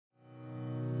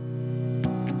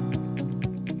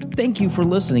Thank you for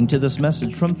listening to this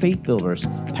message from Faith Builders.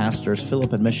 Pastors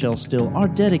Philip and Michelle Steele are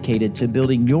dedicated to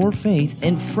building your faith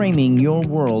and framing your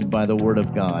world by the Word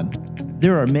of God.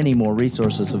 There are many more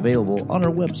resources available on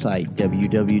our website,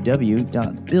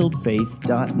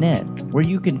 www.buildfaith.net, where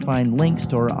you can find links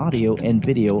to our audio and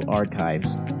video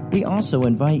archives. We also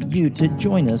invite you to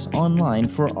join us online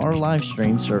for our live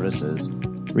stream services.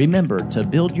 Remember to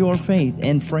build your faith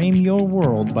and frame your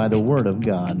world by the Word of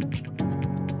God.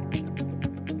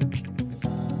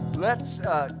 Let's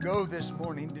go this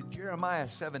morning to Jeremiah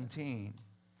 17,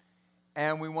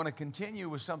 and we want to continue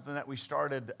with something that we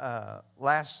started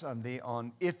last Sunday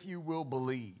on If You Will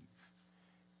Believe.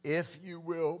 If you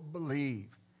will believe.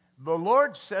 The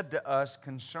Lord said to us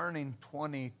concerning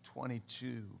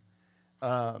 2022,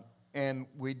 and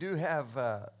we do have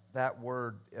that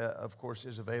word, of course,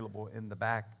 is available in the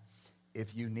back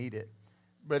if you need it.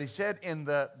 But He said in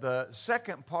the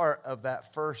second part of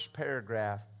that first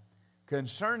paragraph,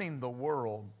 concerning the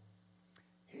world,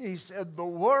 He said, the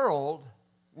world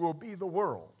will be the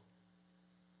world.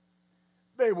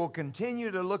 They will continue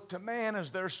to look to man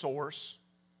as their source,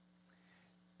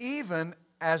 even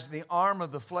as the arm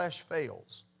of the flesh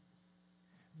fails.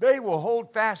 They will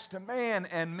hold fast to man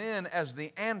and men as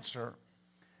the answer,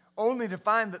 only to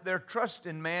find that their trust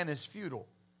in man is futile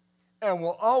and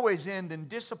will always end in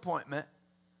disappointment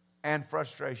and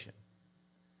frustration.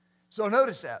 So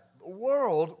notice that. The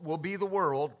world will be the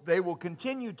world. They will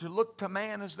continue to look to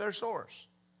man as their source,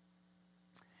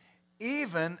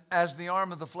 even as the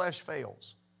arm of the flesh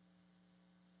fails.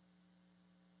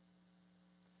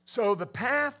 So the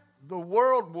path the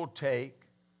world will take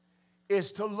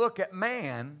is to look at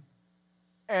man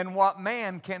and what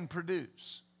man can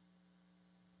produce.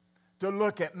 To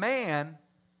look at man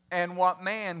and what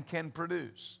man can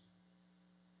produce.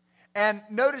 And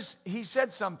notice He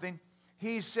said something.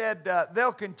 He said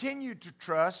they'll continue to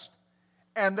trust,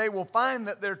 and they will find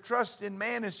that their trust in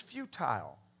man is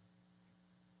futile.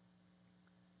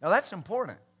 Now that's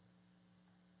important,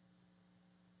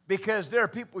 because there are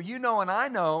people you know and I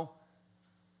know.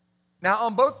 Now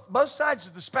on both sides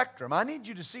of the spectrum, I need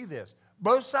you to see this.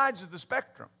 Both sides of the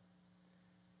spectrum.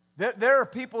 There are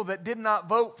people that did not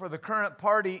vote for the current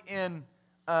party in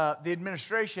the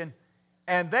administration,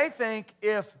 and they think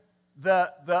if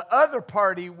the other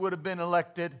party would have been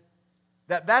elected,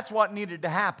 that's what needed to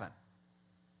happen.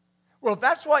 Well, if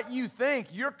that's what you think,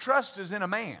 your trust is in a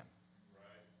man.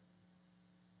 Right.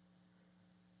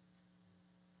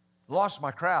 Lost my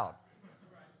crowd.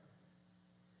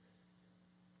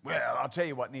 Well, I'll tell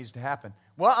you what needs to happen.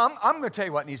 Well, I'm going to tell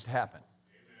you what needs to happen.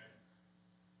 Amen.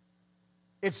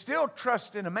 It's still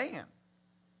trust in a man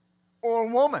or a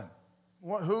woman,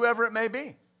 whoever it may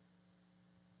be.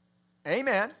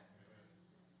 Amen.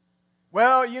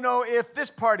 Well, you know, if this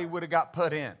party would have got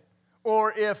put in,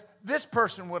 or if this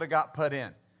person would have got put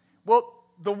in. Well,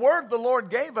 the word the Lord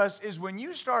gave us is when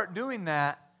you start doing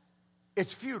that,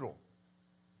 it's futile.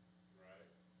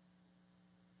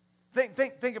 Right.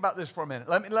 Think about this for a minute.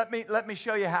 Let me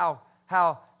show you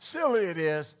how silly it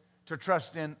is to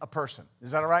trust in a person.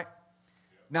 Is that all right? Yeah.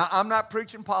 Now, I'm not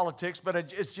preaching politics, but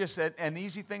it's just an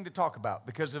easy thing to talk about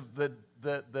because of the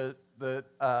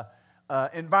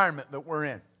environment that we're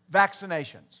in.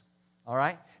 Vaccinations, all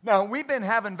right? Now, we've been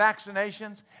having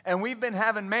vaccinations, and we've been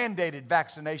having mandated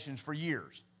vaccinations for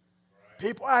years. Right.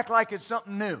 People act like it's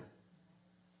something new.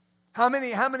 How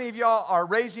many of y'all are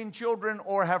raising children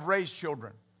or have raised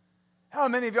children? How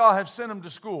many of y'all have sent them to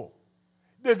school?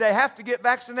 Did they have to get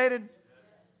vaccinated?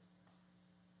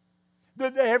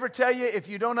 Did they ever tell you if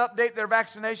you don't update their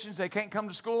vaccinations, they can't come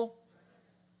to school?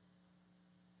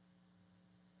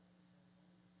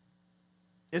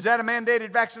 Is that a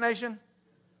mandated vaccination?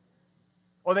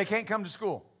 Or they can't come to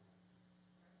school?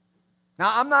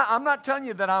 Now, I'm not telling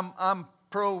you that I'm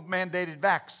pro-mandated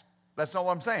vax. That's not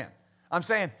what I'm saying. I'm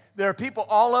saying there are people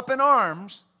all up in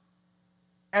arms,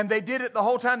 and they did it the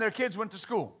whole time their kids went to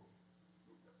school.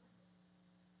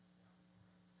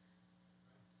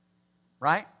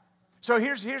 Right? So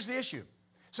here's the issue.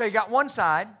 So you got one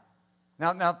side.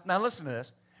 Now listen to this.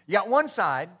 You got one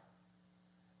side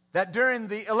that during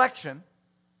the election,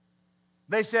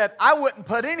 they said, I wouldn't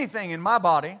put anything in my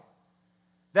body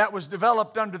that was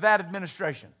developed under that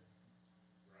administration.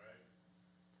 Right.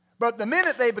 But the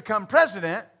minute they become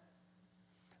president,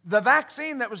 the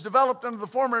vaccine that was developed under the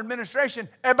former administration,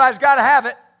 everybody's got to have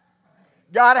it.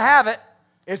 Got to have it.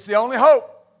 It's the only hope.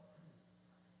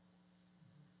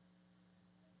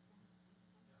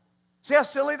 See how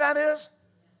silly that is?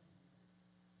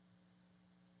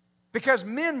 Because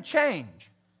men change.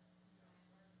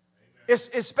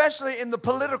 Especially in the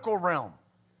political realm.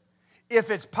 If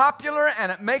it's popular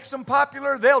and it makes them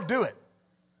popular, they'll do it.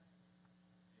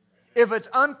 If it's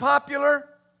unpopular,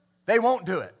 they won't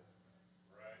do it.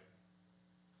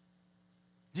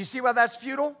 Do you see why that's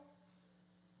futile?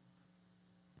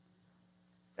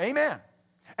 Amen.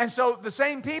 And so the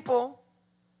same people,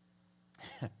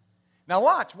 now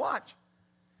watch.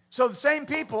 So the same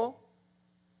people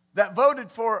that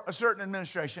voted for a certain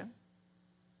administration,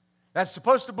 that's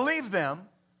supposed to believe them,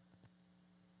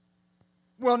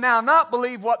 will now not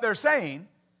believe what they're saying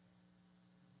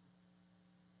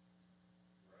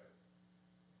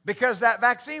because that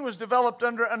vaccine was developed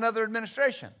under another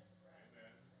administration.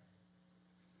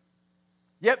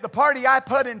 Yet the party I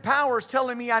put in power is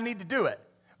telling me I need to do it,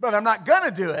 but I'm not going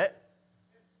to do it.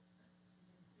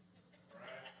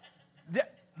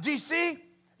 Do you see?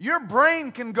 Your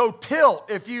brain can go tilt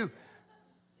if you...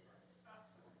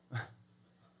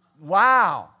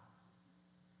 Wow.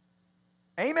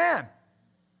 Amen.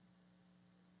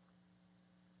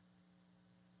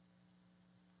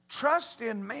 Trust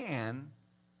in man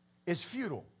is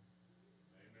futile.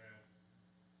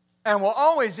 And will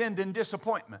always end in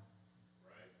disappointment.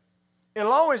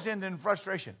 It'll always end in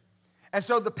frustration. And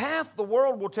so the path the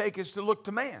world will take is to look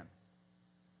to man.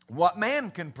 What man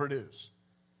can produce.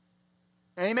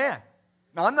 Amen.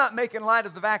 Now, I'm not making light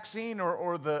of the vaccine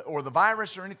or the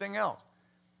virus or anything else.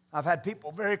 I've had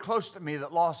people very close to me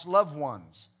that lost loved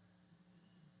ones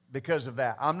because of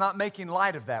that. I'm not making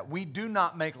light of that. We do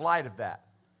not make light of that.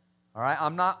 All right?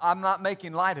 I'm not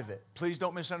making light of it. Please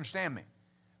don't misunderstand me.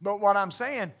 But what I'm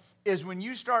saying is when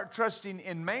you start trusting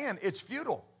in man, it's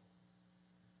futile.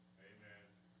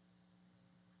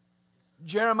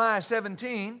 Jeremiah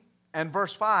 17 and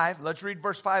verse 5. Let's read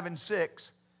verse 5 and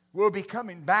 6. We'll be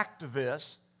coming back to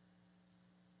this.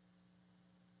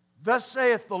 Thus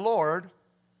saith the Lord,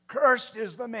 cursed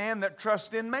is the man that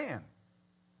trusts in man.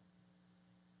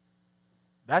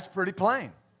 That's pretty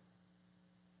plain.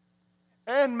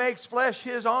 And makes flesh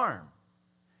his arm,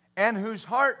 and whose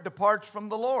heart departs from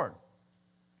the Lord.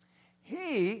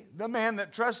 He, the man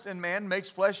that trusts in man, makes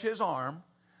flesh his arm,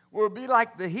 will be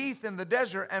like the heath in the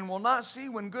desert, and will not see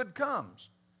when good comes,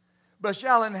 but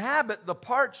shall inhabit the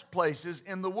parched places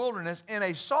in the wilderness, in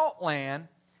a salt land,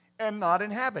 and not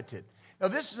inhabited. Now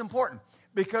this is important,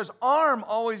 because arm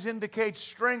always indicates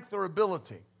strength or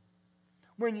ability.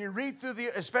 When you read through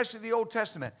especially the Old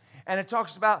Testament, and it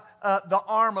talks about the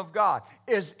arm of God.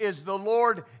 Is the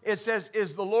Lord, it says,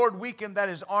 is the Lord weakened that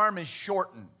his arm is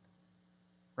shortened?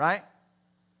 Right?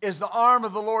 Is the arm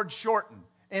of the Lord shortened?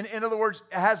 In other words,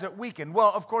 has it weakened?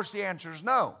 Well, of course the answer is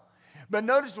no. But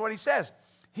notice what he says.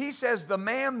 He says, the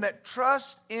man that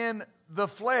trusts in the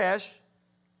flesh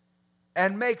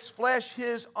and makes flesh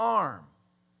his arm.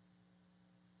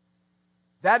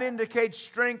 That indicates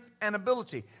strength and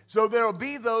ability. So there will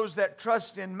be those that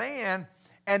trust in man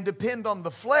and depend on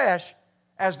the flesh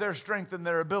as their strength and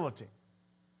their ability.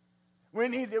 We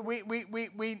need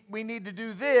to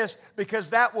do this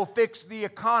because that will fix the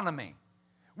economy.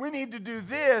 We need to do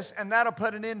this and that'll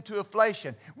put an end to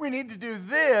inflation. We need to do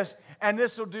this and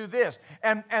this will do this.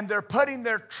 And they're putting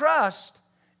their trust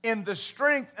in the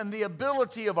strength and the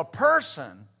ability of a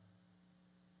person.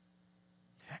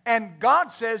 And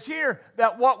God says here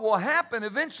that what will happen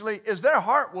eventually is their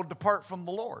heart will depart from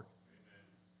the Lord.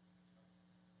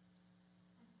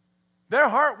 Their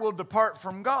heart will depart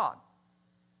from God.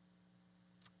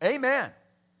 Amen.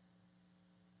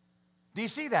 Do you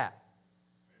see that?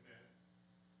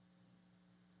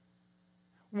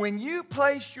 Amen. When you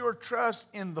place your trust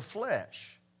in the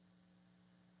flesh,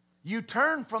 you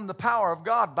turn from the power of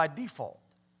God by default.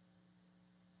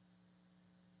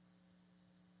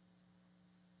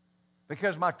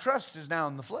 Because my trust is now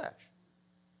in the flesh.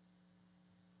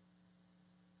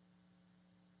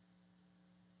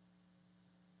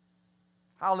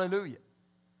 Hallelujah.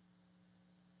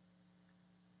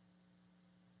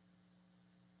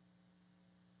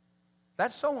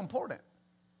 That's so important.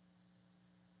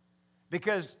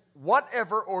 Because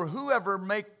whatever or whoever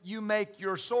you make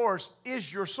your source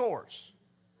is your source.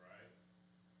 Right.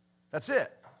 That's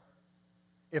it.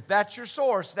 If that's your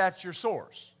source, that's your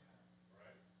source.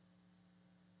 Right.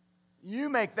 You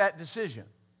make that decision.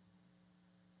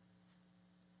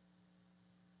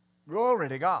 Glory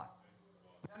to God.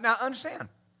 Now understand.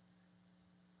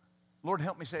 Lord,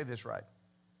 help me say this right.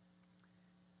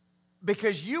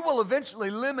 Because you will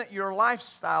eventually limit your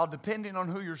lifestyle depending on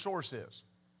who your source is.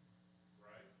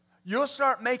 Right. You'll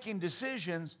start making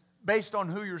decisions based on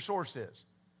who your source is.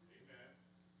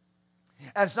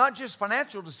 Amen. And it's not just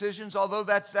financial decisions, although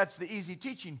that's the easy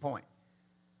teaching point.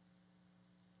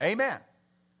 Amen.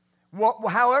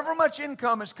 However much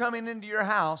income is coming into your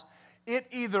house, it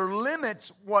either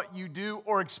limits what you do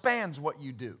or expands what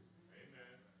you do.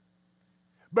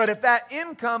 But if that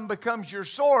income becomes your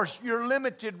source, you're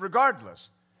limited regardless.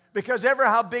 Because ever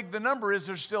how big the number is,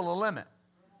 there's still a limit.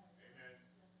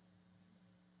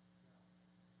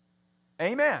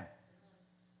 Amen.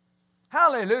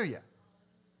 Hallelujah.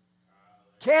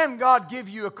 Can God give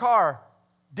you a car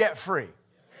debt-free?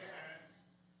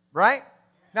 Right?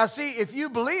 Now see, if you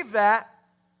believe that,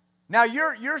 now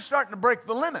you're starting to break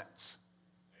the limits.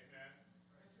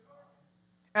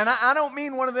 And I don't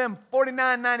mean one of them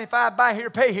 $49.95 buy here,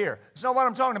 pay here. That's not what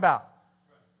I'm talking about.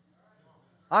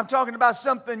 I'm talking about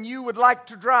something you would like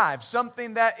to drive,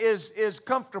 something that is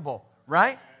comfortable,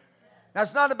 right? Now,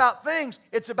 it's not about things,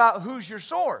 it's about who's your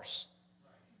source.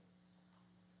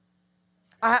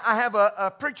 I have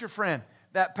a preacher friend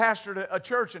that pastored a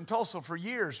church in Tulsa for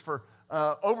years, for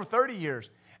over 30 years.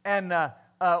 And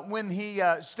when he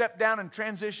stepped down and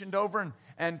transitioned over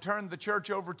and turned the church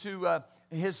over to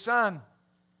his son,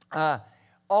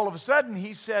 all of a sudden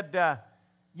he said, I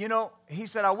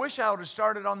wish I would have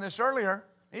started on this earlier.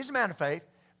 He's a man of faith.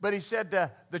 But he said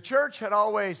the church had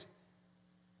always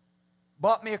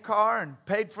bought me a car and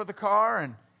paid for the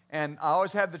car, and I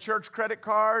always had the church credit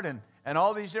card and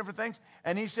all these different things.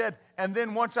 And he said, and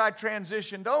then once I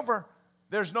transitioned over,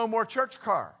 there's no more church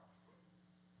car.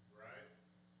 Right.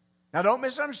 Now don't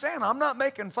misunderstand. I'm not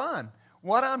making fun.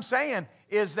 What I'm saying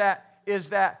is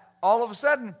that all of a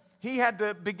sudden he had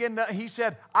to he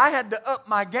said, I had to up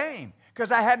my game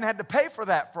because I hadn't had to pay for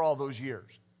that for all those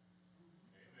years.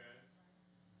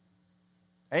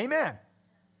 Amen.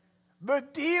 The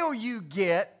deal you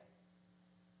get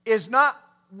is not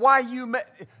why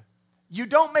you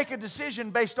don't make a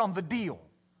decision based on the deal.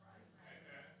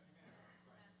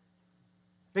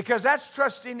 Because that's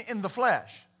trusting in the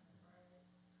flesh.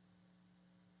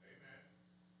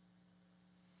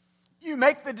 You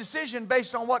make the decision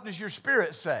based on what does your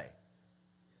spirit say.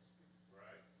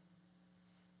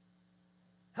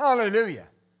 Hallelujah.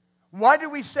 Why do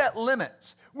we set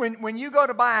limits? When you go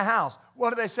to buy a house,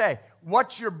 what do they say?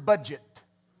 What's your budget?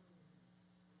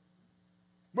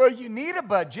 Well, you need a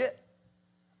budget,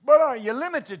 but are you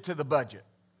limited to the budget?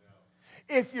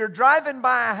 If you're driving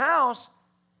by a house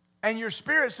and your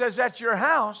spirit says that's your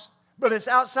house, but it's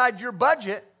outside your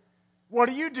budget, what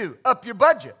do? Up your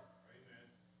budget.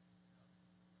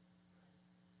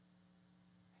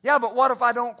 Yeah, but what if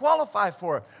I don't qualify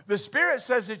for it? The Spirit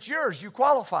says it's yours. You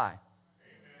qualify.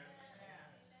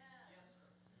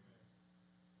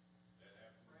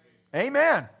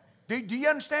 Amen. Do you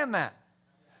understand that?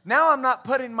 Now I'm not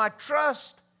putting my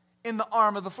trust in the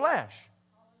arm of the flesh.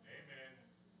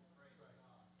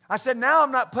 I said, now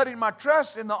I'm not putting my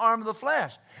trust in the arm of the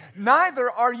flesh.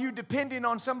 Neither are you depending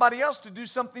on somebody else to do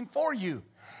something for you,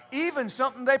 even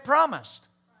something they promised,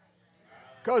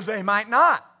 because they might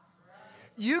not.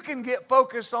 You can get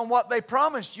focused on what they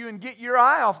promised you and get your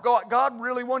eye off what God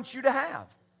really wants you to have.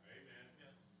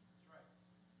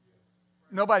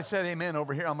 Nobody said amen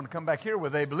over here. I'm going to come back here where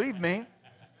they believe me.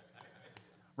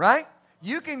 Right?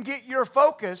 You can get your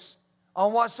focus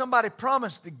on what somebody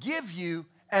promised to give you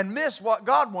and miss what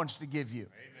God wants to give you.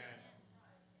 Amen.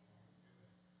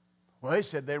 Well, they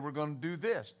said they were going to do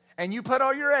this. And you put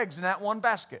all your eggs in that one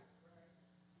basket.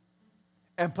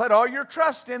 And put all your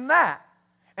trust in that.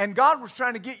 And God was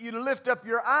trying to get you to lift up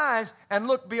your eyes and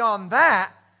look beyond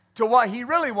that to what He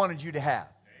really wanted you to have.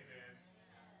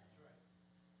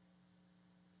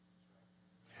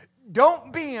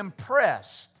 Don't be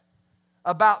impressed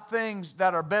about things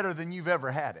that are better than you've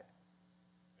ever had it.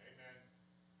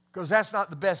 Because that's not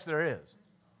the best there is.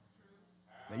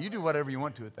 Now, you do whatever you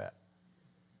want to with that.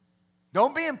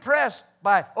 Don't be impressed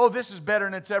by, oh, this is better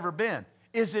than it's ever been.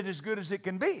 Is it as good as it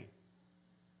can be?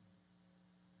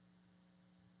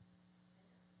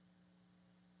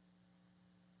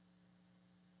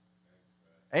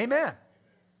 Amen.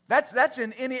 That's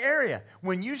in any area.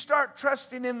 When you start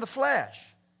trusting in the flesh,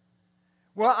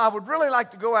 well, I would really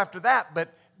like to go after that,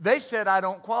 but they said I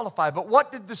don't qualify. But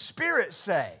what did the Spirit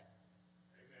say? Amen.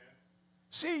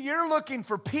 See, you're looking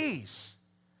for peace,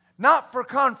 not for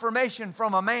confirmation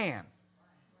from a man. Amen.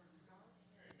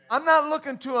 I'm not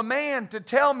looking to a man to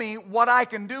tell me what I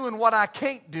can do and what I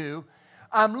can't do.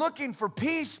 I'm looking for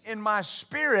peace in my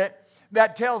spirit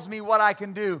that tells me what I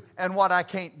can do and what I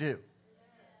can't do.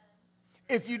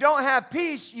 If you don't have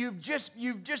peace, you've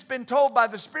just been told by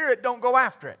the Spirit, don't go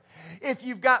after it. If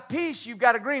you've got peace, you've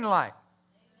got a green light.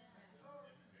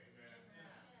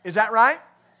 Is that right?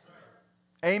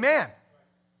 Amen.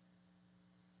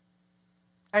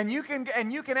 And you can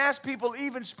ask people,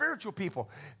 even spiritual people.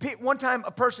 One time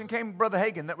a person came to Brother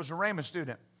Hagin that was a Rhema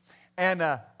student. And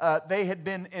they had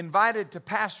been invited to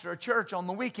pastor a church on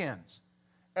the weekends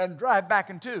and drive back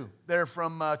and to. They're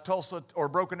from Tulsa, or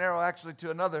Broken Arrow, actually,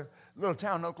 to another little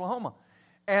town in Oklahoma.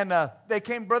 And they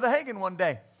came to Brother Hagin one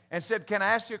day and said, "Can I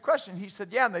ask you a question?" He said,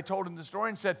 "Yeah." And they told him the story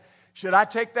and said, "Should I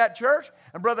take that church?"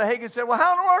 And Brother Hagin said, "Well,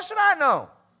 how in the world should I know?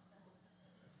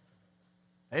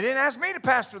 They didn't ask me to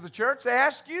pastor the church. They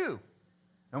asked you."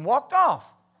 And walked off.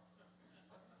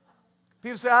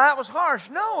 People say, "Oh, that was harsh."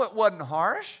 No, it wasn't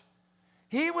harsh.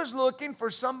 He was looking for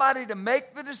somebody to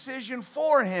make the decision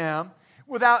for him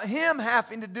without him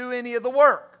having to do any of the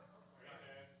work.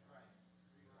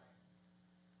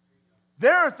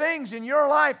 There are things in your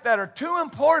life that are too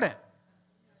important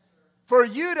for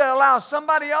you to allow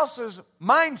somebody else's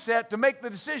mindset to make the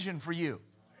decision for you.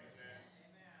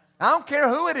 I don't care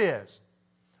who it is,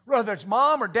 whether it's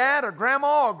mom or dad or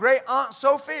grandma or great aunt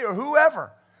Sophie or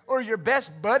whoever, or your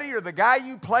best buddy or the guy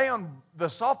you play on the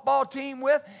softball team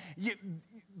with.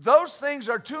 Those things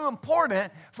are too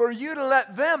important for you to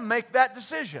let them make that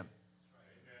decision.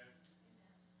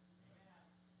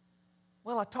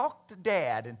 Well, I talked to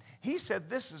Dad, and he said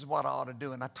this is what I ought to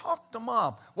do. And I talked to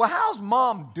Mom. Well, how's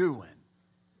Mom doing?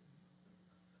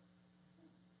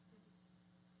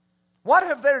 What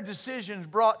have their decisions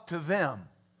brought to them?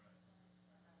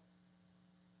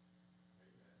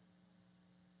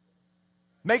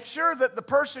 Make sure that the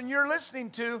person you're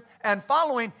listening to and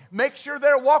following, make sure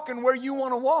they're walking where you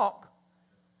want to walk.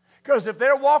 Because if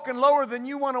they're walking lower than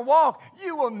you want to walk,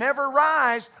 you will never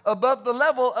rise above the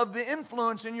level of the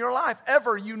influence in your life.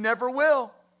 Ever. You never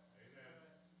will. Amen.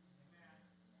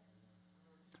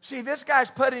 See, this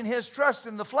guy's putting his trust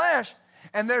in the flesh,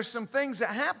 and there's some things that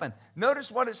happen.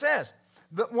 Notice what it says.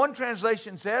 One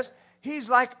translation says, he's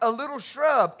like a little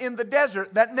shrub in the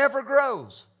desert that never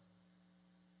grows.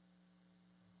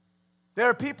 There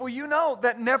are people you know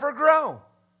that never grow.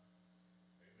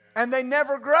 And they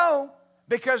never grow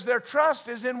because their trust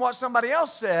is in what somebody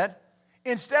else said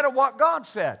instead of what God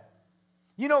said.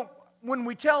 You know, when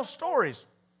we tell stories,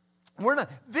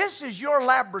 this is your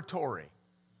laboratory.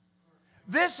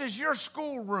 This is your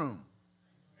schoolroom.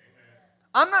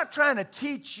 I'm not trying to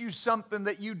teach you something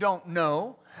that you don't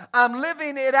know. I'm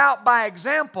living it out by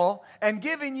example and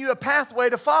giving you a pathway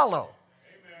to follow.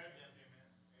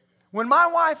 When my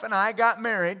wife and I got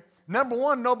married, number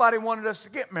one, nobody wanted us to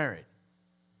get married.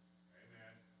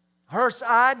 Her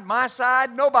side, my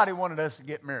side, nobody wanted us to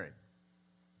get married.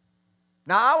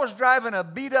 Now, I was driving a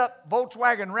beat-up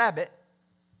Volkswagen Rabbit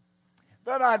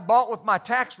that I'd bought with my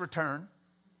tax return.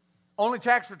 Only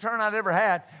tax return I'd ever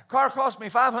had. Car cost me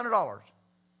 $500.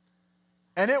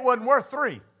 And it wasn't worth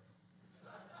 $3.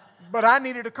 But I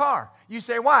needed a car. You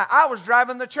say, why? I was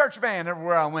driving the church van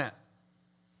everywhere I went.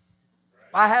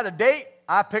 I had a date,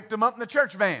 I picked them up in the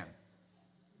church van.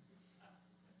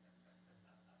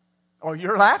 Oh,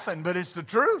 you're laughing, but it's the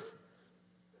truth.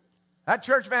 That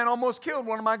church van almost killed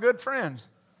one of my good friends.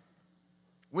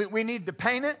 We needed to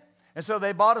paint it, and so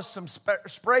they bought us some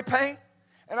spray paint,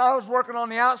 and I was working on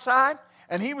the outside,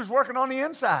 and he was working on the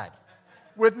inside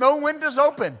with no windows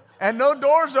open and no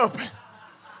doors open.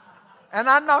 And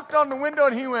I knocked on the window,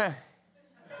 and he went,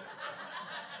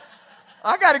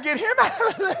 I got to get him out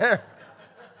of there.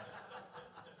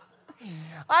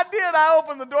 I did. I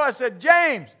opened the door. I said,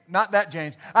 James. Not that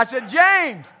James. I said,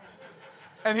 James.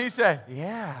 And he said,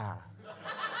 yeah.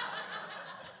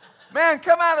 Man,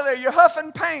 come out of there. You're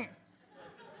huffing paint.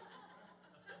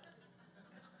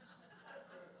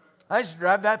 I used to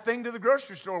drive that thing to the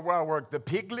grocery store where I worked, the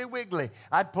Piggly Wiggly.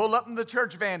 I'd pull up in the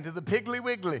church van to the Piggly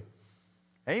Wiggly.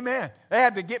 Amen. They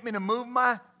had to get me to move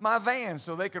my van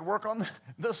so they could work on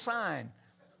the sign.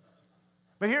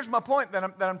 But here's my point that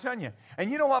I'm telling you.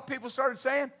 And you know what people started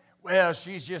saying? Well,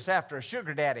 she's just after a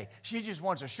sugar daddy. She just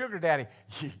wants a sugar daddy.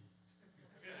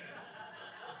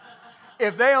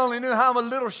 If they only knew how much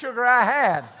little sugar I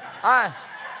had.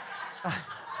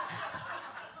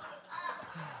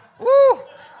 Woo!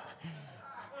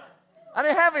 I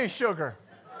didn't have any sugar.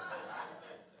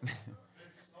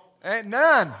 Ain't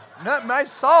none. My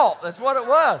salt. That's what it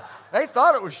was. They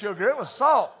thought it was sugar. It was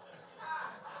salt.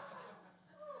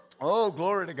 Oh,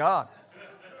 glory to God.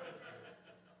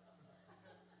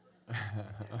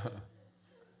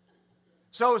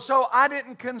 So I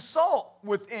didn't consult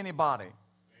with anybody. Amen.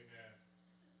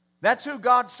 That's who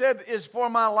God said is for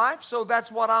my life, so that's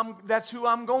who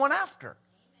I'm going after.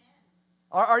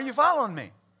 Are you following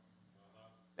me?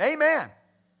 Amen.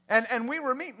 And we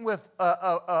were meeting with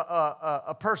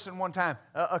a person one time,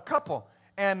 a couple.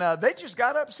 And they just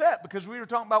got upset because we were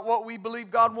talking about what we believe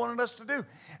God wanted us to do.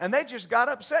 And they just got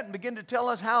upset and began to tell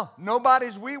us how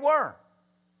nobodies we were.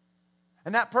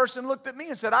 And that person looked at me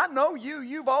and said, I know you.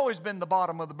 You've always been the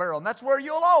bottom of the barrel, and that's where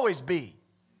you'll always be.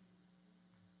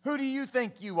 Who do you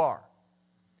think you are?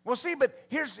 Well, see, but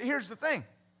here's the thing.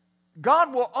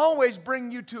 God will always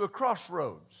bring you to a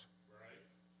crossroads.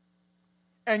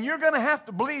 And you're going to have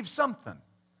to believe something.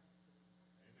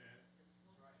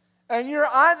 And you're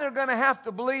either going to have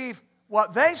to believe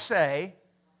what they say,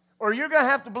 or you're going to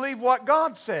have to believe what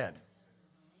God said.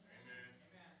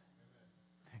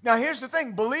 Now, here's the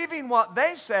thing. Believing what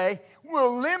they say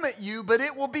will limit you, but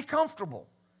it will be comfortable.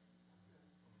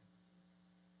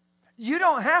 You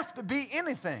don't have to be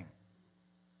anything.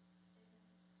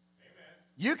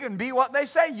 You can be what they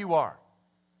say you are.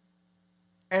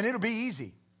 And it'll be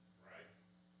easy.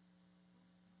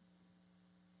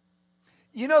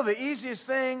 You know the easiest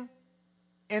thing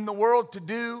in the world to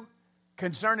do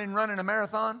concerning running a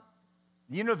marathon?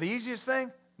 You know the easiest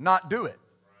thing? Not do it.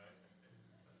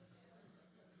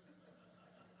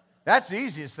 That's the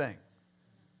easiest thing.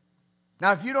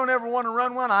 Now, if you don't ever want to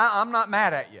run one, I'm not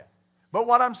mad at you. But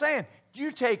what I'm saying,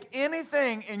 you take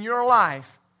anything in your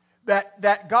life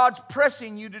that God's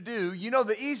pressing you to do, you know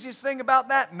the easiest thing about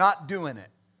that? Not doing it.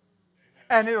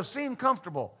 And it'll seem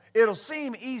comfortable. It'll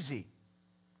seem easy.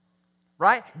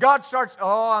 Right? God starts,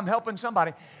 I'm helping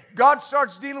somebody. God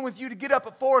starts dealing with you to get up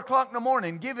at 4 o'clock in the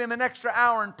morning, give Him an extra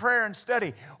hour in prayer and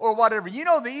study or whatever. You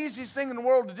know the easiest thing in the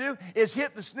world to do is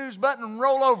hit the snooze button and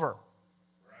roll over.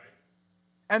 Right.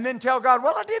 And then tell God,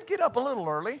 well, I did get up a little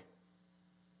early. Amen.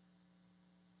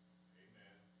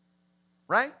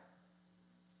 Right?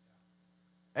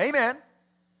 Amen.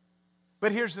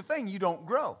 But here's the thing, you don't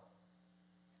grow.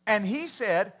 And He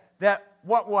said that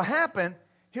what will happen,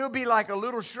 He'll be like a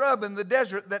little shrub in the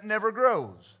desert that never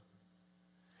grows.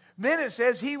 Then it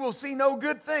says he will see no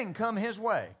good thing come his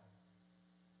way.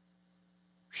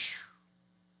 Whew.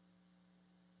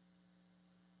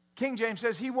 King James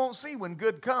says he won't see when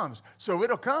good comes. So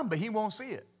it'll come, but he won't see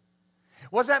it.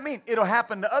 What does that mean? It'll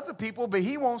happen to other people, but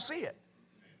he won't see it.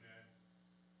 Amen.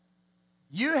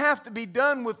 You have to be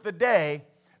done with the day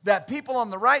that people on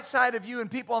the right side of you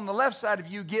and people on the left side of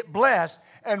you get blessed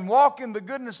and walk in the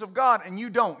goodness of God, and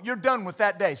you don't. You're done with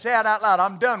that day. Say it out loud.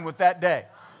 I'm done with that day.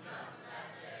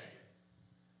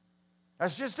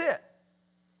 That's just it.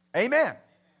 Amen.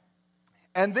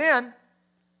 And then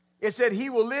it said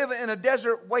he will live in a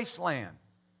desert wasteland.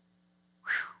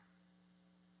 Whew.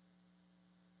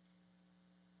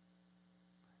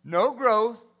 No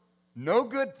growth, no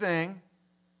good thing,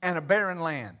 and a barren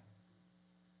land.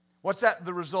 What's that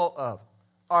the result of?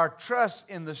 Our trust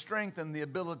in the strength and the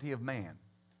ability of man.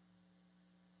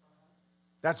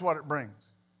 That's what it brings.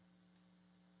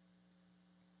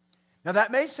 Now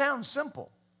that may sound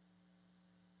simple,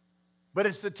 but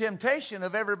it's the temptation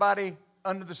of everybody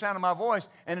under the sound of my voice,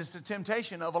 and it's the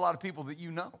temptation of a lot of people that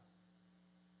you know.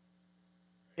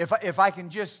 If I can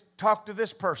just talk to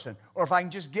this person, or if I can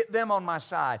just get them on my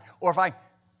side, or if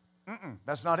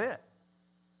that's not it.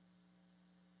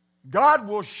 God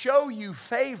will show you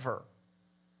favor,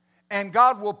 and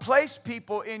God will place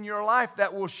people in your life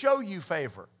that will show you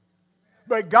favor.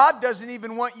 But God doesn't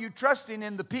even want you trusting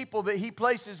in the people that He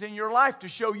places in your life to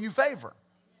show you favor.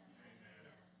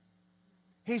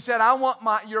 He said, I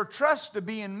want your trust to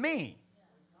be in me.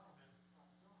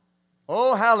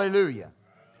 Oh, hallelujah.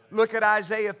 Look at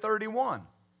Isaiah 31.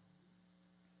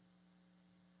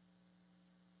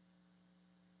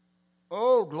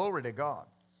 Oh, glory to God.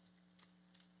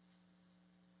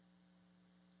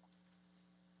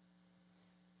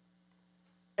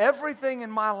 Everything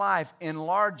in my life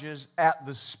enlarges at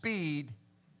the speed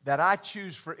that I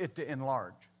choose for it to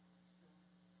enlarge.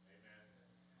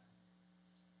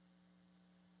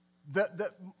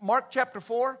 Mark chapter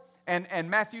 4 and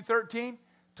Matthew 13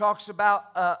 talks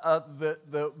about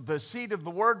the seed of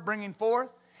the word bringing forth.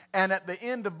 And at the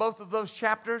end of both of those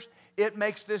chapters, it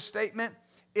makes this statement.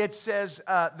 It says,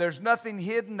 there's nothing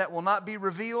hidden that will not be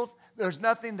revealed. There's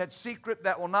nothing that's secret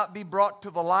that will not be brought to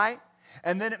the light.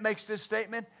 And then it makes this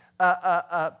statement,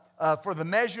 for the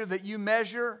measure that you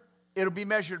measure, it'll be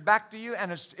measured back to you,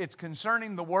 and it's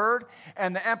concerning the Word.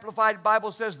 And the Amplified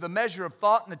Bible says the measure of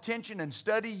thought and attention and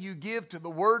study you give to the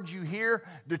words you hear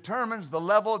determines the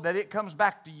level that it comes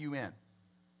back to you in. Amen.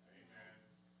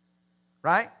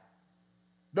 Right?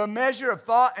 The measure of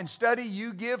thought and study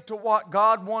you give to what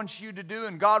God wants you to do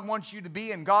and God wants you to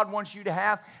be and God wants you to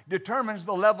have determines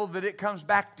the level that it comes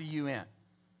back to you in.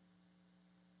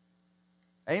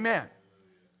 Amen.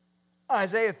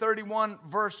 Isaiah 31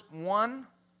 verse 1.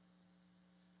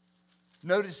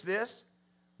 Notice this.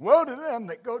 Woe to them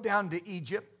that go down to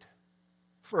Egypt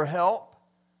for help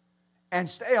and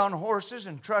stay on horses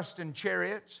and trust in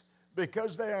chariots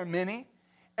because they are many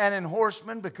and in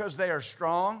horsemen, because they are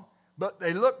strong. But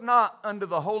they look not unto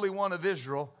the Holy One of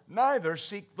Israel, neither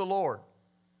seek the Lord.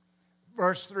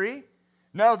 Verse 3,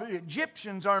 now the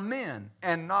Egyptians are men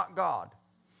and not God,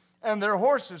 and their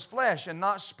horses flesh and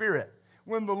not spirit.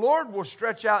 When the Lord will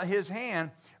stretch out his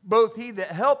hand, both he that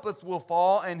helpeth will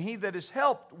fall, and he that is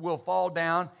helped will fall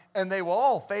down, and they will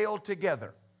all fail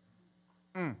together.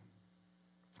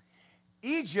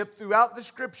 Egypt throughout the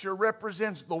Scripture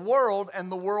represents the world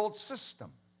and the world system.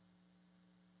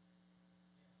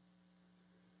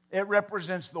 It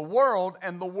represents the world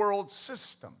and the world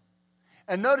system.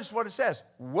 And notice what it says.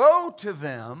 Woe to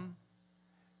them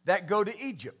that go to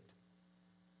Egypt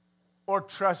or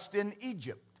trust in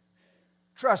Egypt.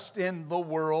 Trust in the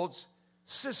world's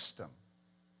system.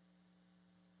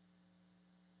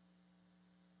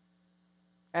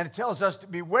 And it tells us to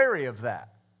be wary of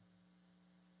that.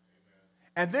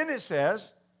 And then it says,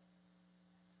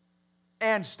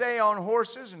 and stay on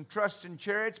horses and trust in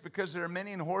chariots because there are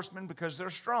many, and horsemen because they're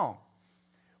strong.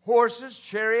 Horses,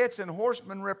 chariots, and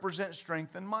horsemen represent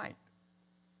strength and might.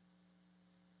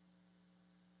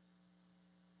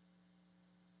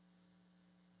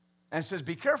 And it says,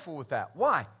 be careful with that.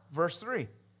 Why? Verse 3.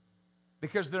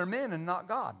 Because they're men and not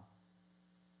God.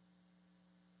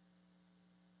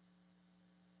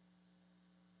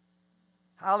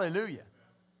 Hallelujah.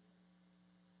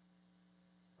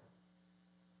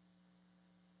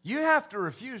 You have to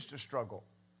refuse to struggle.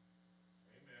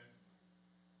 Amen.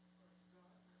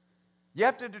 You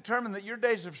have to determine that your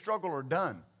days of struggle are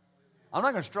done. I'm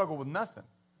not going to struggle with nothing.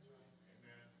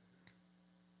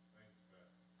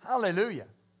 Amen. Hallelujah.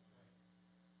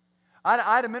 I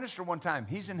had a minister one time.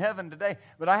 He's in heaven today.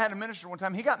 But I had a minister one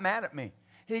time. He got mad at me.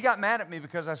 He got mad at me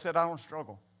because I said, I don't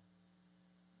struggle.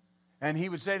 And he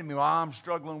would say to me, well, I'm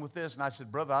struggling with this. And I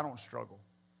said, brother, I don't struggle.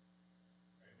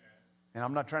 And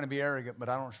I'm not trying to be arrogant, but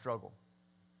I don't struggle.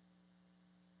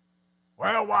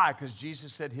 Well, why? Because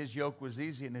Jesus said his yoke was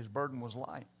easy and his burden was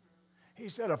light. He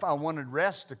said if I wanted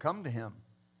rest, to come to him.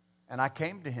 And I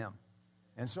came to him.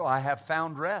 And so I have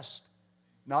found rest,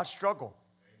 not struggle.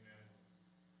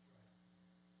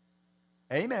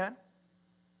 Amen. Amen.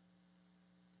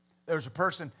 There was a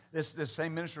person, this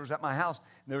same minister was at my house,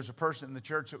 and there was a person in the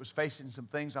church that was facing some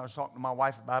things. I was talking to my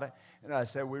wife about it, and I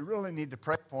said, we really need to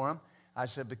pray for him. I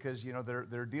said, because, you know,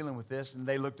 they're dealing with this. And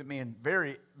they looked at me and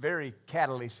very, very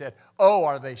cattily said, oh,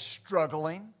 are they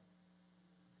struggling?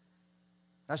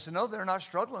 I said, no, they're not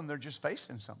struggling. They're just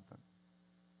facing something.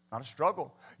 Not a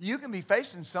struggle. You can be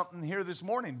facing something here this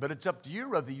morning, but it's up to you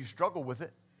whether you struggle with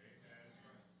it.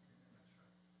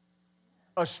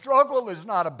 A struggle is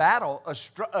not a battle.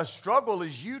 A struggle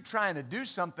is you trying to do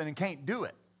something and can't do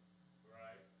it.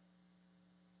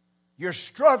 You're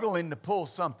struggling to pull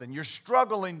something. You're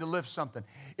struggling to lift something.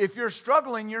 If you're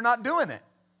struggling, you're not doing it.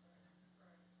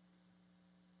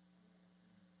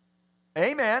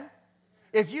 Amen.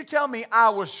 If you tell me I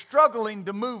was struggling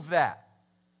to move that,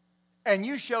 and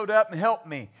you showed up and helped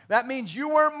me, that means you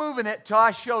weren't moving it till I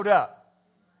showed up.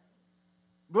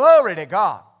 Glory to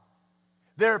God.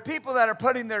 There are people that are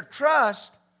putting their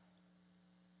trust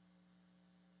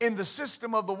in the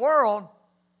system of the world,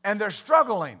 and they're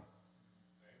struggling.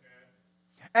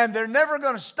 And they're never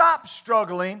going to stop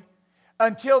struggling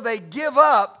until they give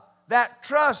up that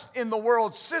trust in the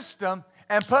world system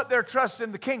and put their trust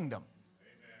in the kingdom.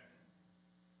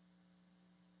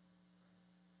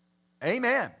 Amen.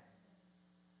 Amen.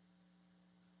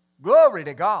 Glory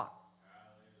to God.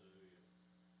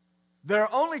 There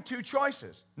are only two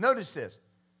choices. Notice this.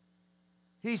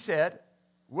 He said,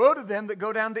 woe to them that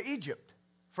go down to Egypt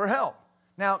for help.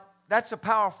 Now, that's a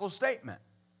powerful statement.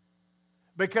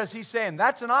 Because he's saying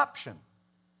that's an option.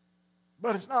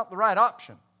 But it's not the right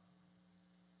option.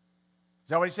 Is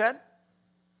that what he said?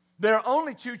 There are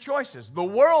only two choices. The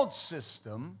world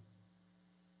system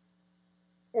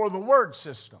or the word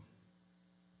system.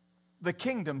 The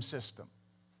kingdom system.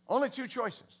 Only two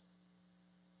choices.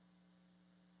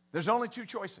 There's only two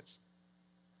choices.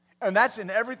 And that's in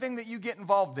everything that you get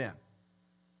involved in.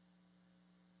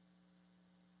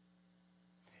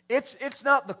 It's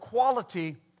not the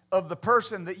quality of the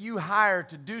person that you hire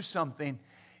to do something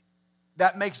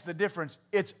that makes the difference.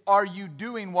 It's, are you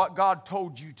doing what God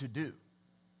told you to do?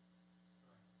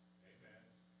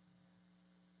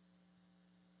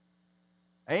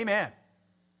 Amen. Amen.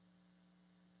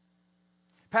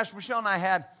 Pastor Michelle and I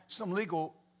had some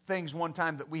legal things one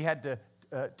time that we had to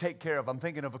take care of. I'm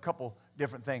thinking of a couple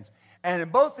different things. And in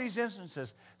both these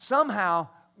instances, somehow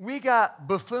we got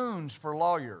buffoons for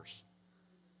lawyers.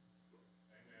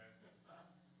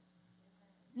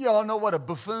 You all know what a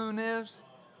buffoon is?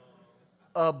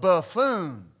 A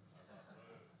buffoon.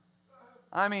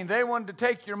 I mean, they wanted to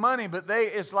take your money, but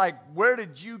it's like, where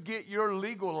did you get your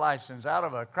legal license? Out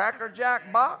of a Cracker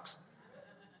Jack box?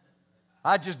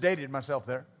 I just dated myself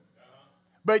there.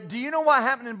 But do you know what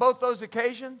happened in both those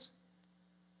occasions?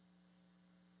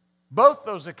 Both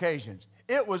those occasions,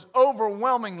 it was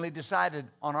overwhelmingly decided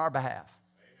on our behalf.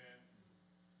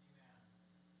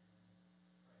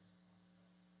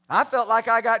 I felt like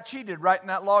I got cheated writing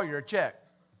that lawyer a check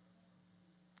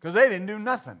because they didn't do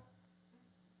nothing.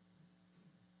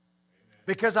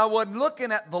 Because I wasn't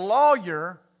looking at the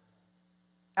lawyer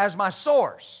as my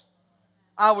source.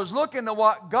 I was looking at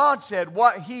what God said,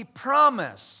 what He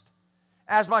promised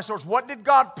as my source. What did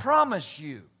God promise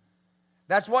you?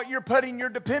 That's what you're putting your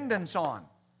dependence on. Amen.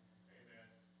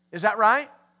 Is that right?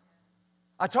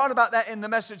 I taught about that in the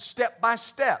message step by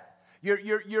step.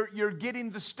 You're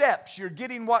getting the steps. You're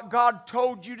getting what God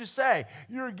told you to say.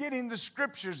 You're getting the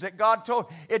scriptures that God told.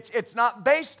 It's not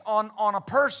based on a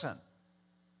person.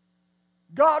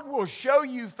 God will show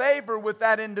you favor with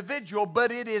that individual,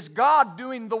 but it is God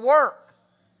doing the work.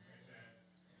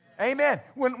 Amen.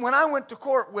 When I went to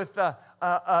court with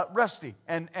Rusty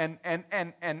and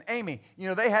Amy, you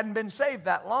know, they hadn't been saved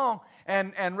that long,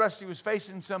 and Rusty was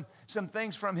facing some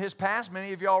things from his past.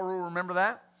 Many of y'all will remember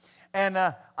that. And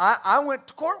I went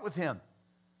to court with him,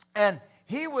 and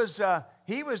he was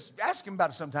asking about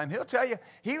it sometime. He'll tell you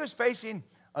he was facing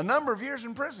a number of years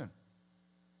in prison.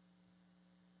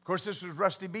 Of course, this was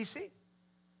Rusty, BC.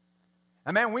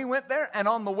 And man, we went there, and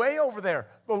on the way over there,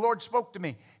 the Lord spoke to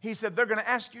me. He said, they're going to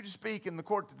ask you to speak in the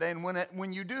court today, and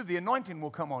when you do, the anointing will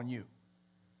come on you.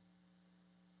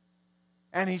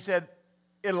 And he said,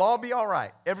 it'll all be all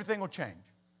right. Everything will change.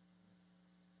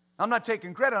 I'm not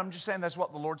taking credit. I'm just saying that's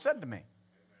what the Lord said to me.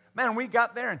 Man, we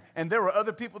got there, and there were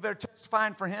other people there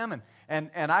testifying for him,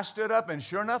 and I stood up, and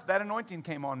sure enough, that anointing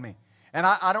came on me. And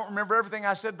I don't remember everything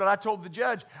I said, but I told the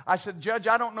judge, I said, Judge,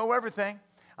 I don't know everything.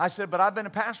 I said, but I've been a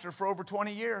pastor for over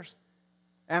 20 years.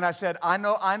 And I said, I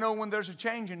know when there's a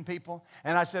change in people.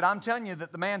 And I said, I'm telling you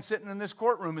that the man sitting in this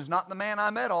courtroom is not the man I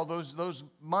met all those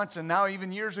months and now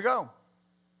even years ago.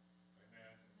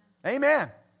 Amen.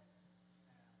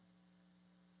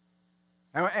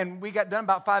 And we got done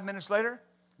about 5 minutes later.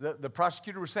 The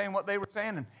prosecutor was saying what they were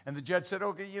saying, and the judge said,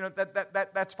 okay, you know,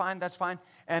 that's fine, that's fine.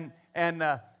 And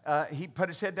he put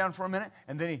his head down for a minute,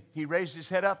 and then he raised his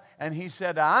head up, and he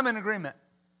said, I'm in agreement.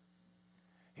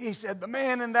 He said, the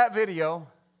man in that video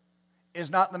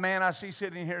is not the man I see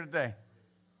sitting here today.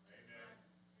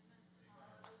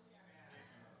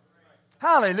 Amen.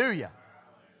 Hallelujah.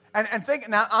 And think,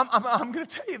 now, I'm going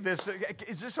to tell you this.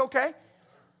 Is this okay?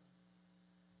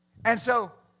 And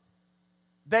so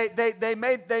they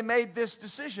made this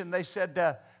decision. They said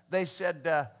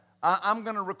I'm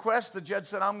going to request. The judge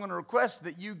said I'm going to request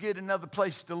that you get another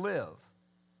place to live,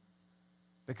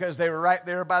 because they were right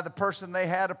there by the person they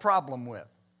had a problem with.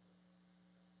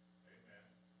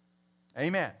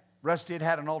 Amen. Rusty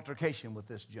had an altercation with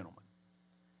this gentleman,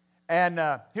 and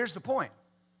here's the point.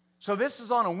 So this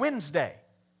is on a Wednesday.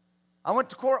 I went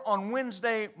to court on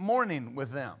Wednesday morning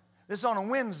with them. This is on a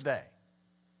Wednesday.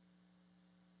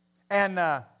 And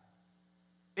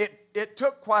it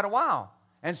took quite a while.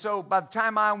 And so by the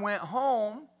time I went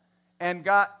home and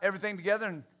got everything together,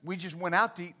 and we just went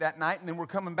out to eat that night, and then we're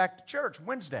coming back to church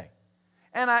Wednesday.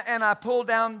 And I pulled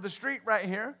down the street right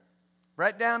here,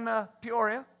 right down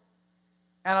Peoria,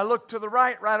 and I looked to the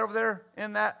right over there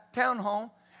in that townhome,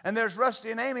 and there's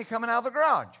Rusty and Amy coming out of the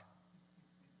garage.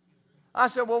 I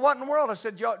said, well, what in the world? I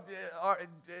said,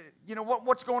 you know,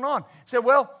 what's going on? He said,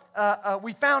 well,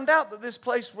 we found out that this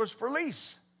place was for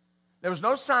lease. There was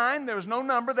no sign. There was no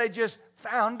number. They just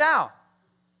found out.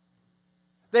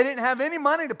 They didn't have any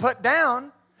money to put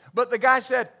down, but the guy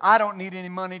said, I don't need any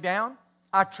money down.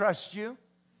 I trust you.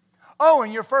 Oh,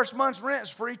 and your first month's rent is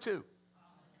free too.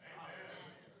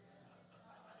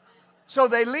 So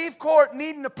they leave court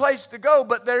needing a place to go,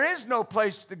 but there is no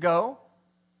place to go.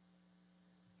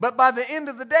 But by the end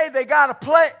of the day, they got a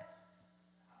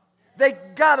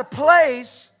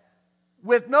place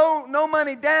with no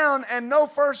money down and no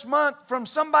first month from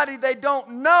somebody they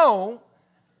don't know.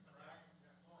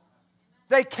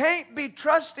 They can't be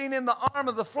trusting in the arm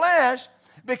of the flesh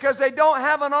because they don't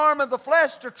have an arm of the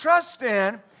flesh to trust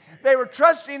in. They were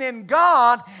trusting in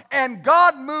God, and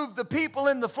God moved the people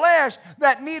in the flesh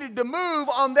that needed to move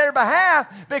on their behalf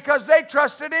because they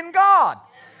trusted in God.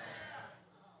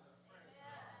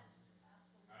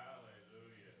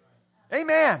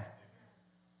 Amen.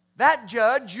 That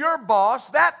judge, your boss,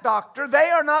 that doctor, they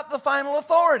are not the final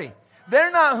authority.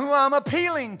 They're not who I'm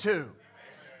appealing to.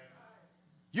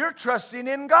 You're trusting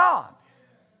in God.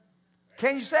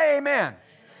 Can you say amen?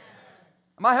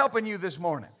 Am I helping you this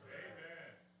morning?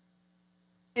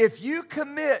 If you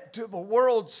commit to the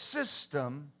world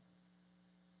system,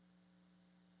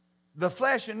 the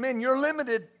flesh and men, you're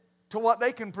limited to what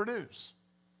they can produce.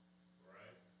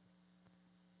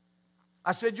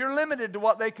 I said you're limited to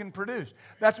what they can produce.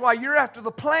 That's why you're after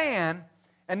the plan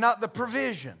and not the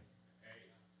provision.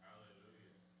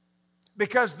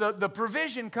 Because the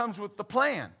provision comes with the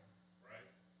plan.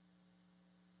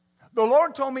 The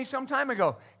Lord told me some time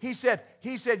ago, He said,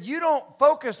 you don't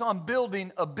focus on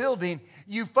building a building,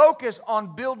 you focus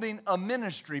on building a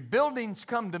ministry. Buildings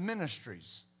come to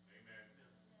ministries.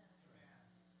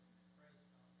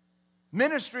 Amen.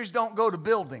 Ministries don't go to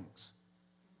buildings.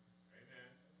 Amen.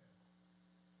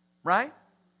 Right?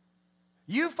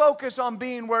 You focus on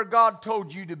being where God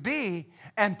told you to be,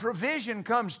 and provision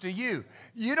comes to you.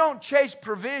 You don't chase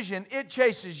provision, it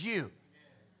chases you.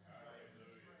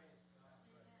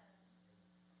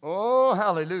 Oh,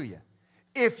 hallelujah.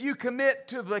 If you commit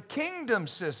to the kingdom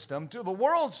system, to the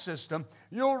world system,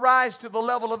 you'll rise to the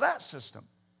level of that system.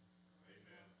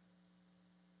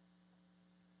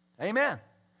 Amen. Amen.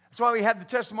 That's why we had the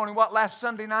testimony, last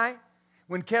Sunday night?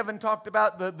 When Kevin talked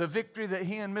about the victory that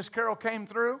he and Miss Carol came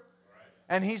through. Right.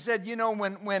 And he said,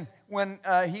 when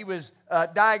he was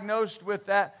diagnosed with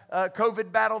that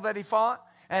COVID battle that he fought,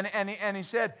 and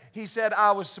he said,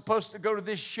 I was supposed to go to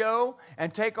this show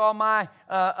and take all my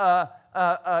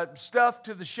stuff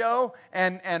to the show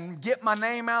and get my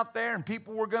name out there and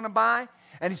people were going to buy.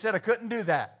 And he said, I couldn't do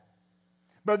that.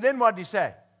 But then what did he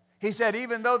say? He said,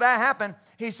 even though that happened,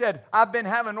 he said, I've been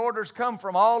having orders come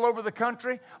from all over the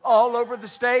country, all over the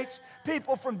states,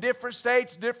 people from different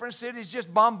states, different cities, just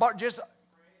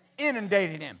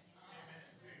inundated him.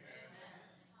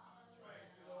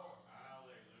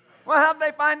 Well, how'd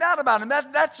they find out about him?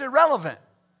 That's irrelevant.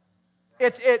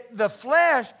 The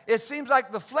flesh, it seems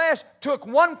like the flesh took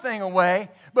one thing away,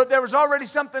 but there was already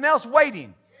something else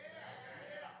waiting.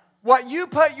 What you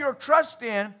put your trust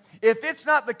in, if it's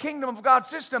not the kingdom of God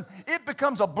system, it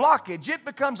becomes a blockage. It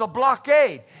becomes a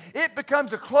blockade. It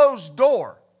becomes a closed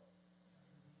door.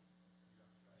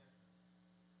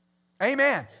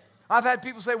 Amen. I've had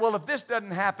people say, well, if this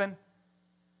doesn't happen,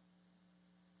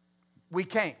 we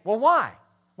can't. Well, why?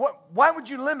 Why would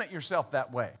you limit yourself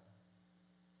that way?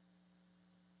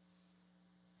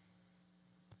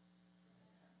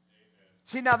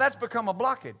 See, now that's become a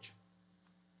blockage.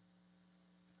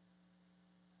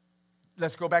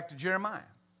 Let's go back to Jeremiah.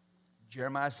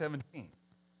 Jeremiah 17.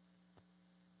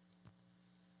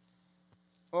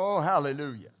 Oh,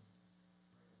 hallelujah.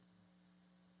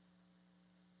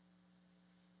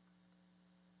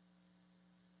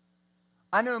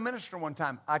 I knew a minister one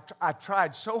time. I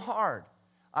tried so hard.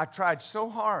 I tried so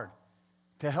hard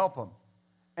to help him.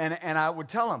 And I would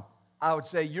tell him, I would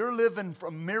say, you're living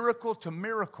from miracle to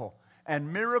miracle.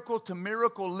 And miracle to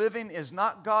miracle living is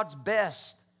not God's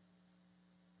best.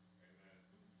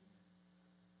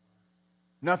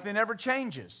 Nothing ever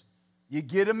changes. You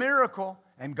get a miracle,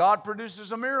 and God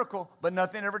produces a miracle, but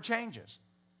nothing ever changes.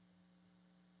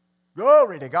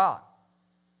 Glory to God.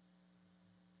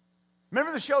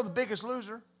 Remember the show, The Biggest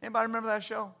Loser? Anybody remember that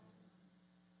show?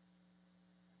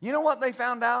 You know what they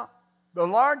found out? The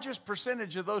largest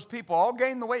percentage of those people all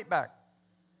gained the weight back.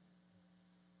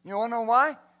 You want to know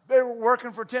why? They were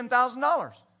working for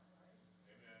 $10,000.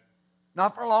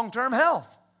 Not for long-term health.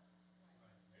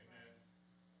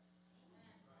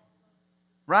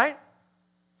 Right?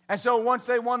 And so once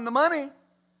they won the money,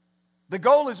 the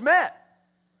goal is met.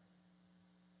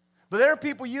 But there are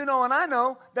people you know and I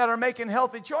know that are making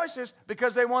healthy choices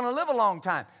because they want to live a long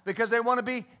time, because they want to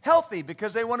be healthy,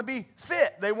 because they want to be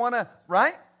fit. They want to,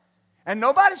 right? And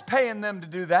nobody's paying them to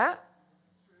do that.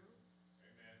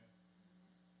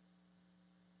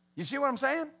 You see what I'm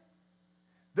saying?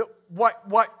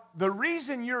 The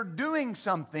reason you're doing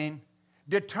something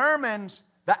determines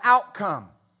the outcome.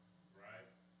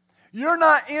 You're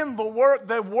not in the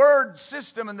word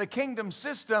system and the kingdom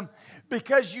system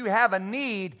because you have a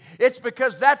need. It's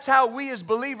because that's how we as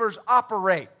believers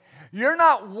operate. You're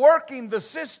not working the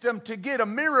system to get a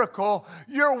miracle.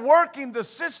 You're working the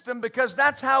system because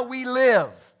that's how we live.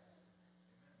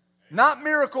 Not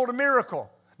miracle to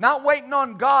miracle. Not waiting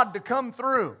on God to come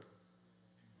through.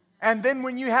 And then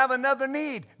when you have another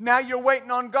need, now you're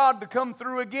waiting on God to come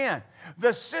through again.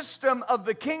 The system of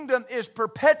the kingdom is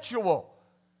perpetual.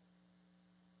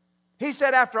 He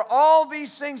said, after all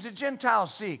these things the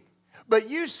Gentiles seek, but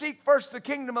you seek first the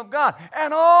kingdom of God,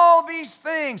 and all these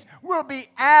things will be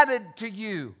added to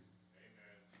you. Amen.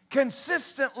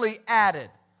 Consistently added.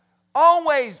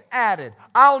 Always added.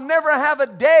 I'll never have a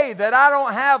day that I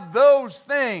don't have those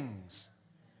things.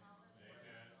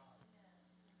 Amen.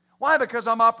 Why? Because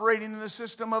I'm operating in the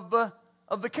system of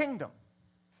the kingdom.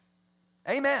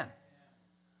 Amen.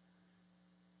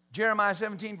 Jeremiah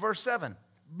 17, verse 7.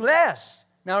 Blessed.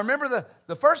 Now remember,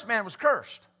 the first man was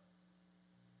cursed.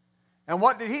 And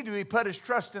what did he do? He put his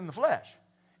trust in the flesh,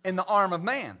 in the arm of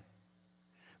man.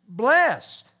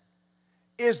 Blessed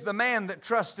is the man that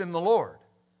trusts in the Lord.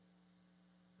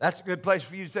 That's a good place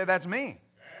for you to say, that's me.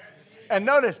 And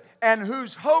notice, and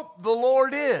whose hope the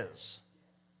Lord is.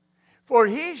 For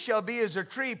he shall be as a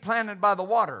tree planted by the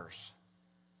waters,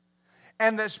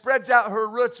 and that spreads out her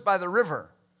roots by the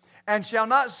river, and shall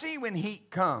not see when heat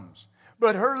comes.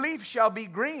 But her leaf shall be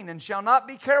green, and shall not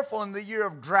be careful in the year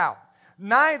of drought.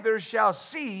 Neither shall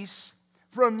cease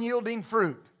from yielding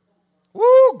fruit.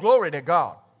 Woo, glory to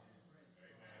God.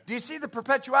 Do you see the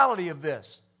perpetuality of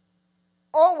this?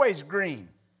 Always green.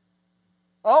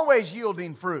 Always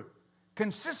yielding fruit.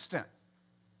 Consistent.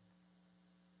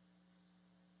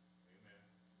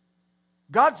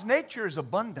 God's nature is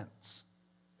abundance.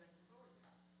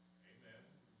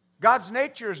 God's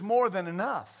nature is more than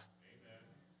enough.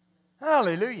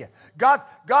 Hallelujah.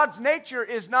 God's nature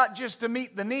is not just to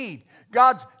meet the need.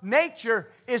 God's nature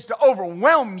is to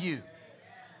overwhelm you.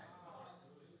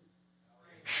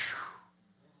 Whew.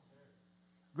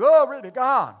 Glory to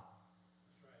God.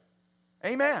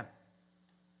 Amen.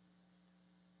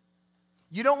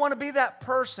 You don't want to be that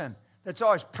person that's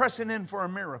always pressing in for a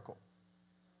miracle.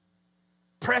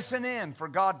 Pressing in for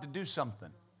God to do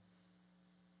something.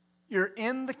 You're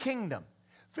in the kingdom.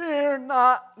 Fear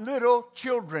not, little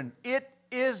children. It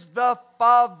is the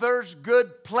Father's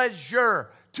good pleasure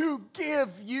to give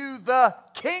you the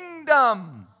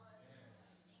kingdom.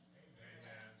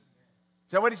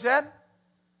 Is that what he said?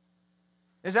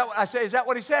 Is that what I say? Is that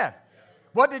what he said?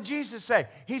 What did Jesus say?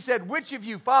 He said, which of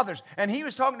you fathers? And he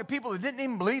was talking to people that didn't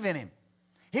even believe in him.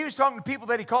 He was talking to people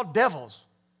that he called devils.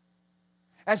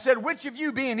 And said, which of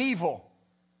you being evil?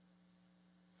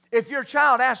 If your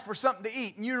child asked for something to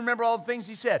eat, and you remember all the things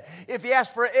he said. If he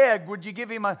asked for an egg, would you give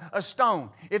him a stone?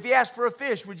 If he asked for a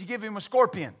fish, would you give him a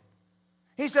scorpion?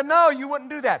 He said, no, you wouldn't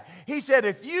do that. He said,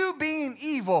 if you being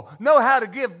evil know how to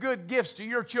give good gifts to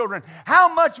your children,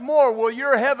 how much more will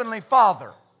your heavenly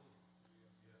Father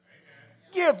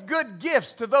give good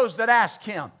gifts to those that ask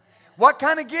him? What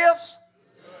kind of gifts?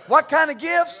 What kind of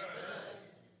gifts?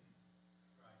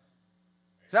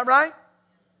 Is that right?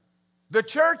 The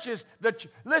church is,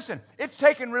 listen, it's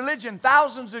taken religion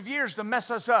thousands of years to mess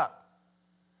us up.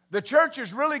 The church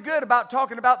is really good about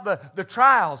talking about the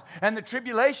trials and the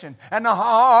tribulation and the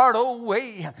hard old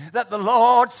way that the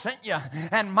Lord sent you.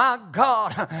 And my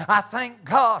God, I thank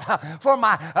God for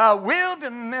my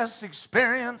wilderness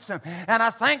experience. And I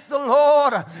thank the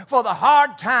Lord for the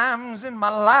hard times in my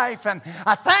life. And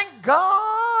I thank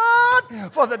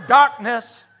God for the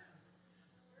darkness.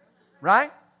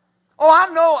 Right? Oh,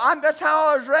 I know. That's how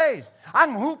I was raised. I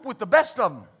can hoop with the best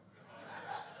of them.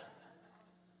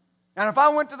 And if I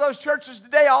went to those churches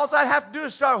today, all I'd have to do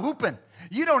is start hooping.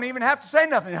 You don't even have to say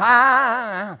nothing.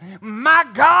 My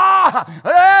God.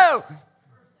 Oh.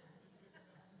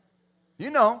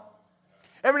 You know.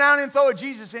 Every now and then throw a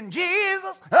Jesus in.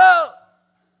 Jesus. Oh.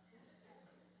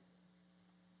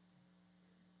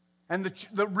 And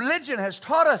the religion has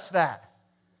taught us that.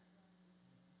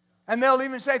 And they'll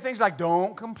even say things like,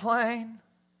 don't complain.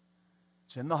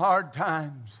 It's in the hard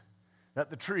times that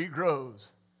the tree grows.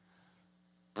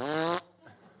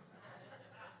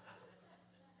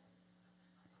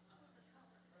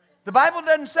 The Bible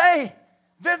doesn't say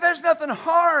there's nothing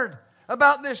hard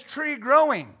about this tree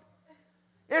growing.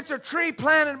 It's a tree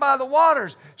planted by the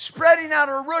waters, spreading out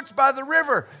her roots by the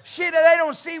river. Shit, they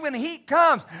don't see when heat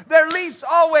comes. Their leaves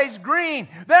always green.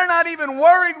 They're not even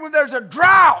worried when there's a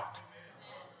drought.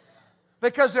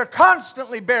 Because they're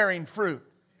constantly bearing fruit.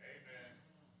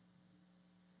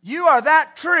 You are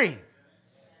that tree.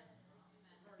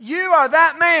 You are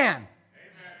that man.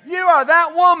 You are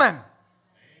that woman.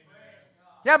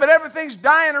 Yeah, but everything's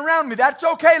dying around me. That's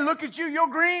okay. Look at you. You're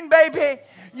green, baby.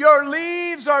 Your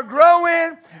leaves are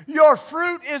growing. Your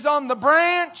fruit is on the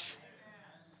branch.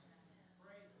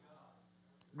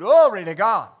 Glory to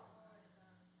God.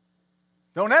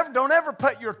 Don't ever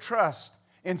put your trust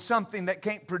in something that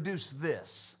can't produce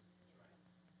this.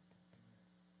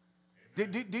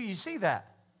 Do you see that?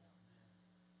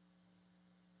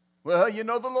 Well, you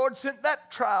know, the Lord sent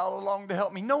that trial along to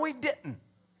help me. No, He didn't.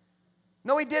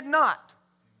 No, He did not.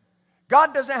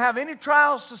 God doesn't have any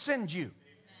trials to send you.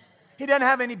 He doesn't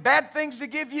have any bad things to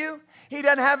give you. He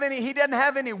doesn't have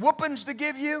any whoopings to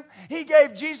give you. He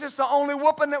gave Jesus the only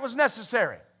whooping that was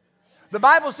necessary. The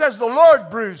Bible says the Lord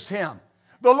bruised Him.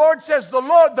 The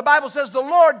Bible says the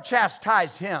Lord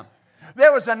chastised Him.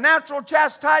 There was a natural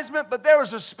chastisement, but there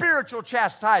was a spiritual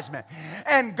chastisement.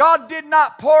 And God did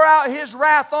not pour out His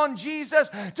wrath on Jesus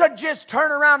to just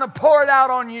turn around and pour it out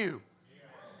on you.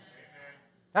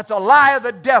 That's a lie of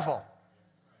the devil.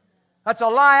 That's a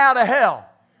lie out of hell.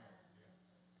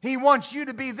 He wants you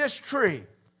to be this tree.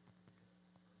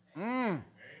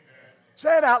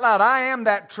 Say it out loud. I am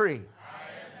that tree.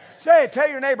 Say it. Tell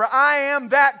your neighbor, I am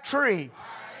that tree.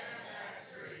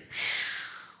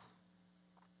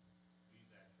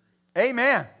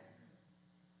 Amen.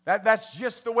 That's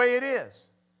just the way it is.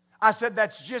 I said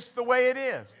that's just the way it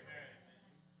is.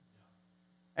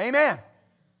 Amen.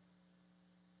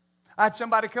 I had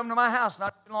somebody come to my house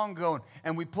not too long ago,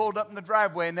 and we pulled up in the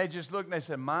driveway, and they just looked and they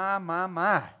said,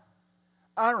 my.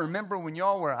 I remember when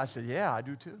y'all were. I said, yeah, I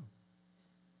do too.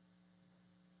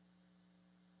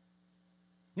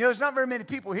 You know, there's not very many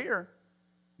people here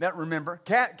that remember.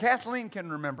 Kathleen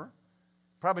can remember.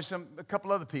 Probably a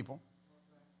couple other people.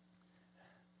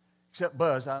 Except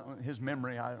Buzz. His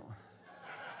memory, I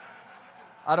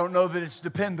don't know that it's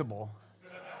dependable.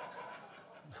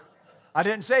 I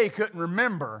didn't say he couldn't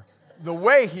remember the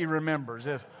way he remembers.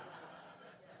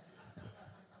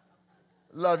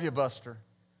 Love you, Buster.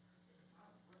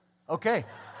 Okay.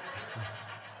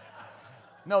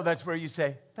 No, that's where you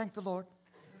say, thank the Lord.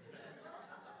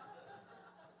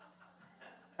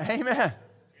 Amen.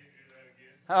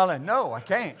 Hallelujah. No, I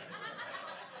can't.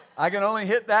 I can only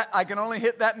hit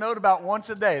that note about once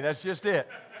a day. That's just it.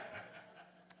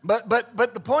 But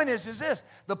the point is this.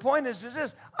 The point is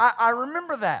this. I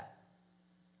remember that.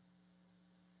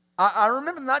 I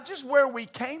remember not just where we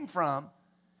came from.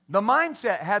 The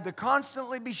mindset had to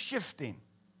constantly be shifting.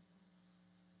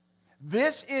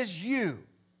 This is you.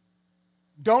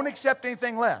 Don't accept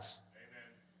anything less.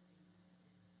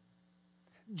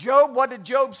 Amen. Job, what did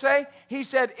Job say? He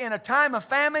said, in a time of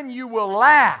famine, you will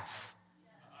laugh.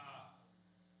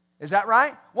 Is that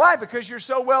right? Why? Because you're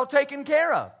so well taken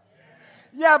care of. Amen.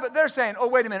 Yeah, but they're saying, oh,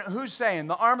 wait a minute. Who's saying?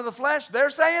 The arm of the flesh? They're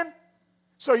saying?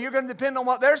 So you're going to depend on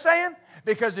what they're saying?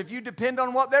 Because if you depend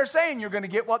on what they're saying, you're going to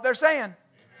get what they're saying.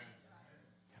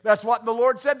 That's what the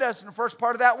Lord said to us in the first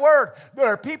part of that word. There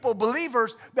are people,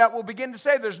 believers, that will begin to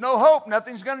say there's no hope,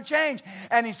 nothing's going to change.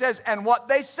 And He says, and what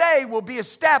they say will be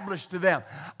established to them.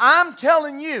 I'm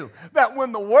telling you that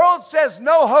when the world says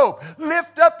no hope,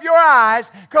 lift up your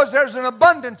eyes because there's an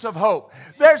abundance of hope.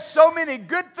 There's so many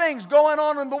good things going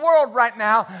on in the world right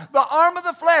now. The arm of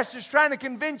the flesh is trying to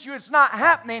convince you it's not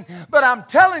happening, but I'm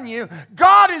telling you,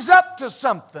 God is up to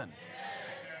something.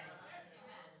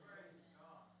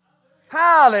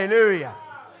 Hallelujah.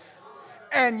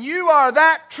 And you are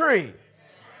that tree.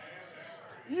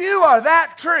 You are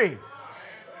that tree.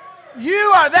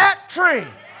 You are that tree.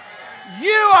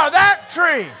 You are that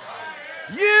tree.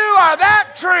 You are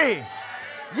that tree.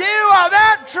 You are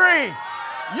that tree.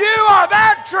 You are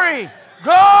that tree.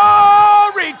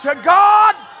 Glory to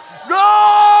God.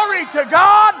 Glory to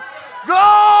God.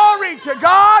 Glory to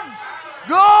God.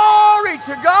 Glory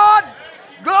to God.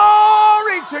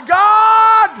 Glory to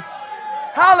God.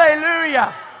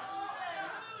 Hallelujah.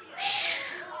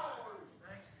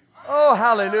 Oh,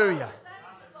 hallelujah.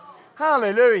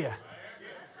 Hallelujah.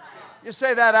 You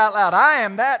say that out loud. I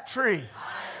am that tree.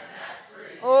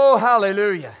 Oh,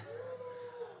 hallelujah.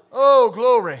 Oh,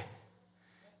 glory.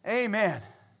 Amen.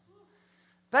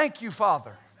 Thank you,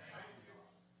 Father.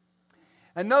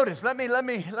 And notice, let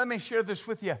me share this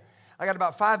with you. I got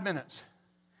about 5 minutes.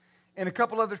 In a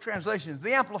couple other translations,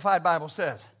 the Amplified Bible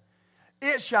says,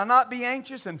 it shall not be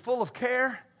anxious and full of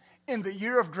care in the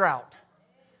year of drought.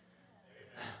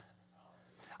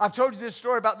 I've told you this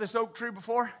story about this oak tree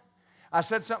before. I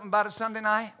said something about it Sunday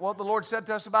night, what the Lord said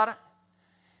to us about it.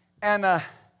 And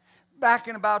back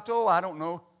in about,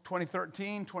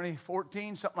 2013,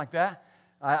 2014, something like that,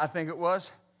 I think it was.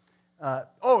 It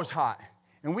was hot.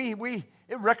 And it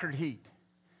record heat.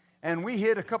 And we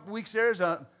hit a couple weeks there, it was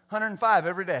 105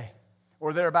 every day,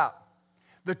 or thereabout.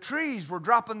 The trees were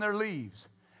dropping their leaves.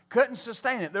 Couldn't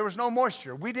sustain it. There was no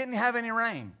moisture. We didn't have any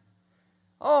rain.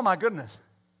 Oh, my goodness.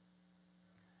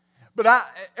 But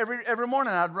every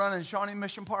morning I'd run in Shawnee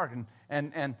Mission Park,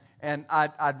 and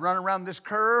I'd run around this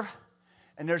curve,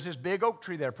 and there's this big oak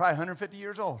tree there, probably 150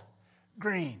 years old.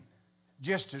 Green.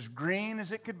 Just as green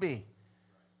as it could be.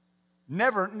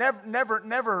 Never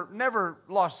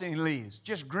lost any leaves.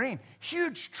 Just green.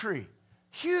 Huge tree.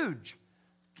 Huge.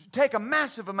 Take a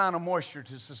massive amount of moisture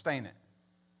to sustain it.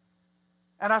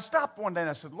 And I stopped one day and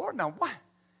I said, Lord, now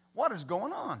what is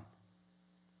going on?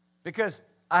 Because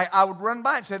I would run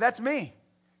by and say, that's me.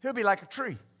 He'll be like a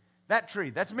tree. That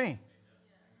tree, that's me.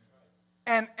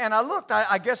 And I looked,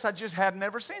 I guess I just had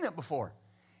never seen it before.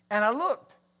 And I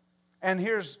looked, and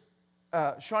here's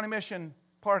Shawnee Mission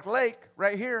Park Lake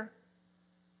right here,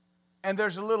 and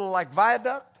there's a little like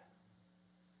viaduct,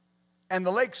 and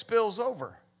the lake spills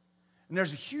over, and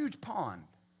there's a huge pond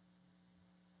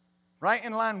right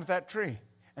in line with that tree,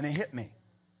 and it hit me.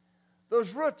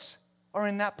 Those roots are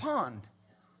in that pond.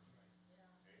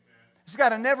 It's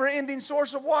got a never-ending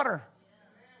source of water.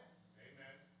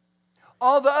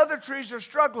 All the other trees are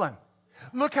struggling.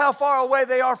 Look how far away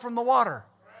they are from the water.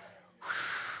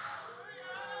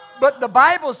 But the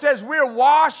Bible says we're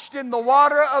washed in the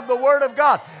water of the Word of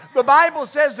God. The Bible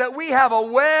says that we have a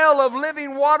well of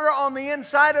living water on the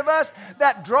inside of us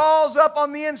that draws up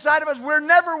on the inside of us. We're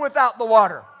never without the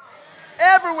water.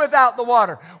 Ever without the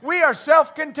water. We are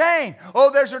self-contained.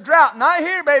 Oh, there's a drought. Not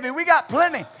here, baby. We got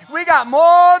plenty. We got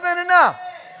more than enough.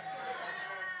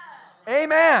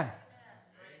 Amen.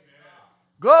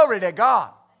 Glory to God.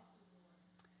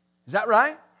 Is that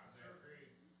right?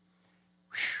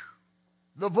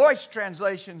 The Voice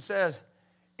translation says,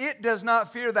 it does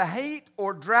not fear the heat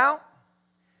or drought.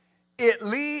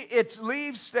 Its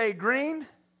leaves stay green,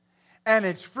 and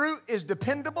its fruit is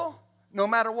dependable no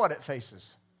matter what it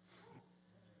faces.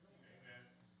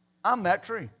 I'm that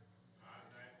tree.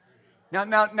 Now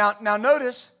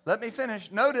notice, let me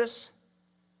finish. Notice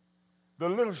the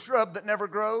little shrub that never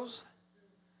grows,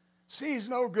 sees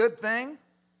no good thing.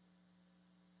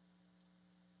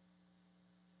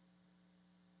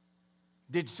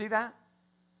 Did you see that?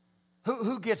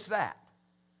 Who gets that?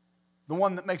 The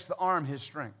one that makes the arm his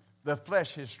strength, the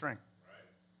flesh his strength. Right.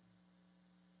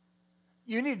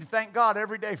 You need to thank God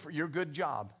every day for your good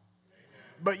job.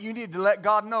 Amen. But you need to let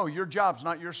God know your job's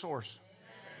not your source.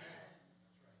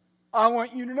 Amen. I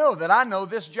want you to know that I know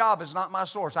this job is not my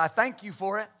source. I thank you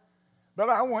for it, but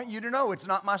I want you to know it's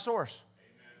not my source.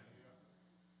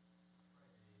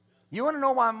 You want to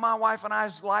know why my wife and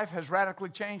I's life has radically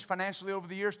changed financially over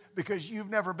the years? Because you've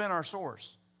never been our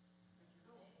source.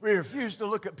 We refuse to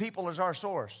look at people as our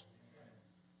source.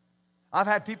 I've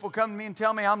had people come to me and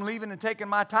tell me I'm leaving and taking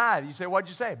my tithe. You say, what'd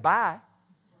you say? Bye.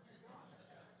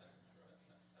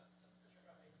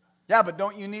 Yeah, but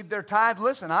don't you need their tithe?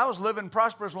 Listen, I was living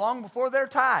prosperous long before their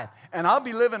tithe, and I'll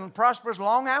be living prosperous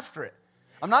long after it.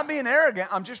 I'm not being arrogant.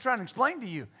 I'm just trying to explain to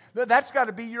you that that's got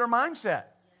to be your mindset.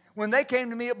 When they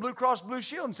came to me at Blue Cross Blue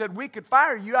Shield and said, we could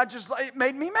fire you, it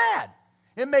made me mad.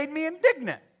 It made me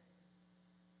indignant.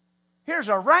 Here's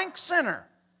a rank sinner.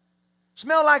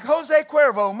 Smell like Jose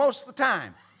Cuervo most of the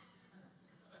time.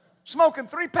 Smoking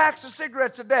 3 packs of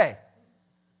cigarettes a day.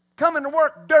 Coming to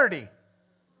work dirty.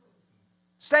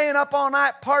 Staying up all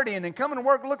night partying and coming to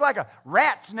work look like a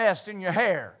rat's nest in your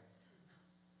hair.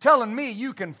 Telling me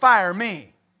you can fire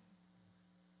me.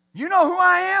 You know who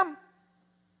I am?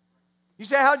 You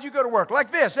say, how'd you go to work?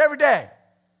 Like this, every day.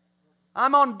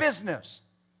 I'm on business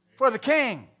for the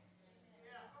King.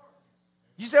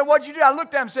 You said, what'd you do? I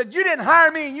looked at him and said, you didn't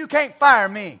hire me and you can't fire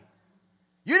me.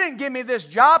 You didn't give me this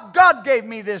job. God gave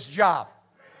me this job.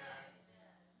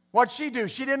 What'd she do?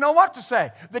 She didn't know what to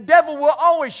say. The devil will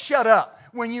always shut up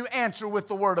when you answer with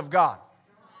the Word of God.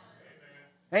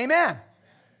 Amen.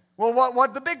 Well,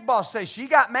 what the big boss say? She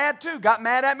got mad too. Got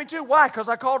mad at me too. Why? Because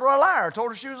I called her a liar. I told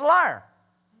her she was a liar.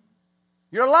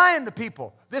 You're lying to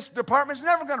people. This department's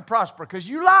never going to prosper because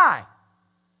you lie.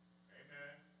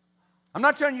 Amen. I'm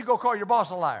not telling you to go call your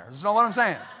boss a liar. That's not what I'm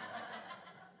saying.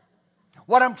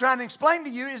 What I'm trying to explain to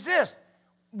you is this.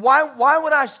 Why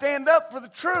would I stand up for the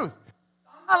truth?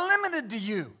 I'm not limited to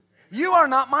you. You are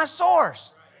not my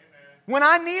source. When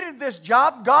I needed this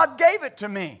job, God gave it to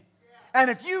me. And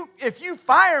if you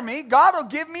fire me, God will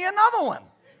give me another one.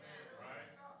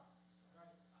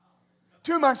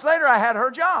 2 months later, I had her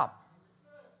job.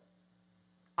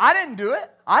 I didn't do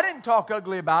it. I didn't talk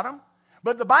ugly about him.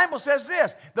 But the Bible says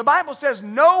this. The Bible says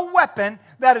no weapon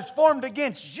that is formed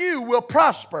against you will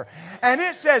prosper. And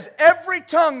it says every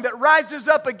tongue that rises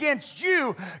up against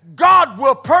you, God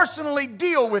will personally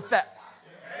deal with that.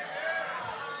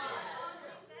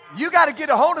 You got to get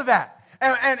a hold of that.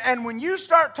 And when you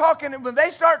start talking, when they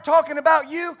start talking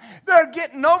about you, they're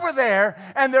getting over there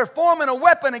and they're forming a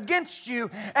weapon against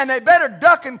you, and they better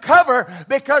duck and cover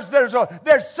because there's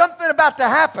something about to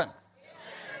happen.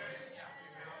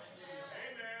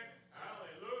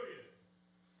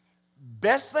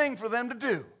 Best thing for them to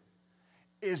do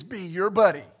is be your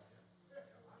buddy.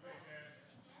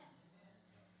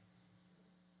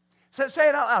 Say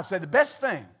it out loud. Say the best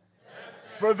thing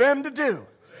for them to do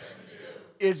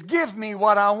is give me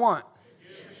what I want.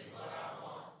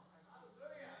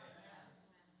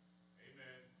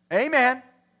 Amen.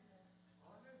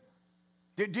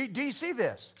 Do you see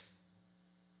this?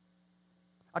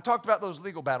 I talked about those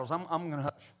legal battles. I'm going to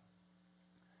hush.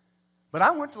 But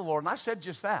I went to the Lord and I said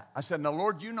just that. I said, now,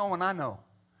 Lord, you know and I know.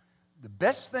 The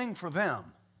best thing for them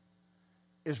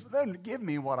is for them to give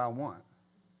me what I want.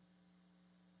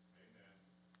 Amen.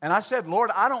 And I said, Lord,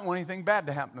 I don't want anything bad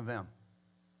to happen to them.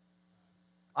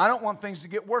 I don't want things to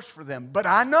get worse for them. But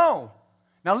I know.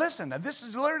 Now listen, now this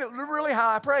is really how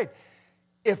I prayed.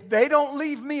 If they don't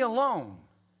leave me alone,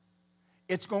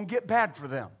 it's going to get bad for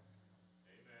them.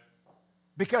 Amen.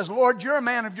 Because, Lord, you're a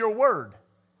man of your word.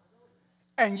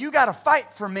 And you got to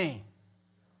fight for me.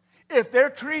 If they're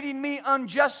treating me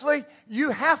unjustly, you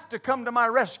have to come to my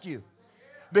rescue.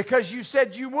 Because you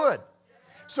said you would.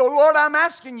 So, Lord, I'm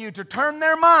asking you to turn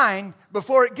their mind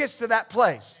before it gets to that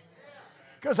place.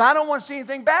 Because I don't want to see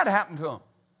anything bad happen to them.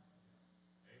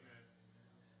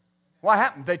 What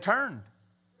happened? They turned.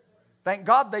 Thank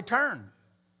God they turned.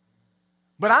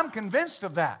 But I'm convinced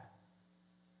of that.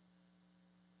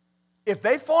 If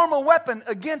they form a weapon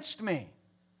against me,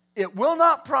 it will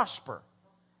not prosper.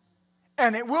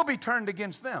 And it will be turned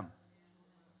against them.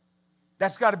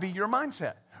 That's got to be your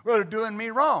mindset. Well, they're doing me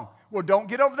wrong. Well, don't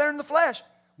get over there in the flesh.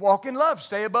 Walk in love.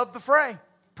 Stay above the fray.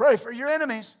 Pray for your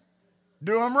enemies.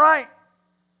 Do them right.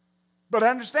 But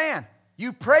understand,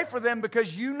 you pray for them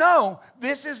because you know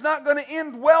this is not going to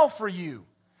end well for you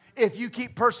if you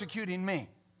keep persecuting me.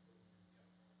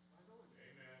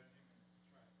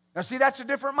 Now see, that's a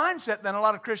different mindset than a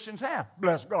lot of Christians have.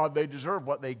 Bless God, they deserve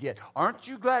what they get. Aren't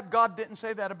you glad God didn't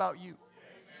say that about you?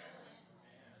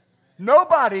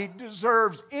 Nobody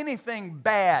deserves anything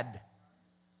bad.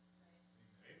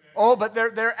 Oh, but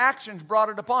their actions brought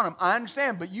it upon them. I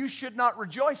understand, but you should not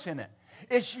rejoice in it.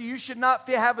 You should not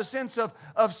have a sense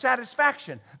of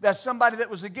satisfaction that somebody that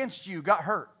was against you got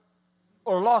hurt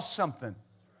or lost something.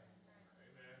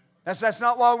 That's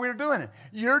not why we're doing it.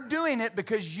 You're doing it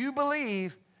because you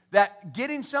believe that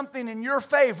getting something in your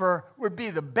favor would be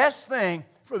the best thing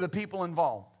for the people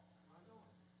involved.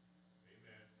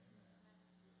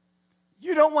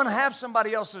 You don't want to have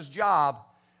somebody else's job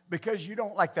because you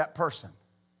don't like that person.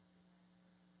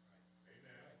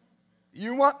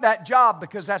 You want that job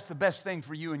because that's the best thing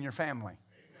for you and your family.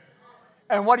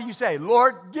 And what do you say?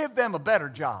 Lord, give them a better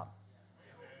job.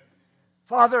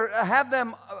 Father, have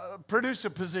them produce a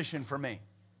position for me.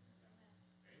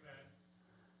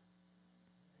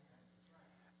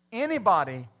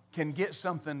 Anybody can get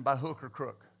something by hook or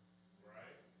crook.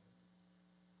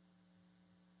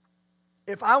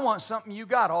 If I want something you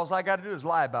got, all I got to do is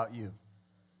lie about you.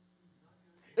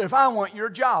 If I want your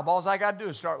job, all I got to do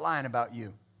is start lying about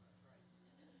you.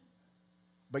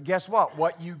 But guess what?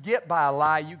 What you get by a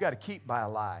lie, you got to keep by a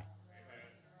lie.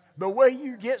 The way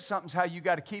you get something's how you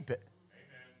got to keep it.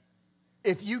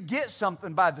 If you get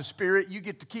something by the Spirit, you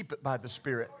get to keep it by the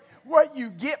Spirit. What you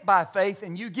get by faith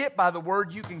and you get by the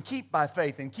Word, you can keep by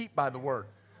faith and keep by the Word.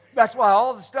 That's why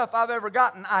all the stuff I've ever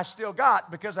gotten, I still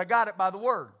got because I got it by the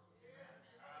Word.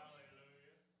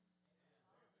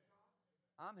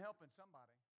 I'm helping somebody.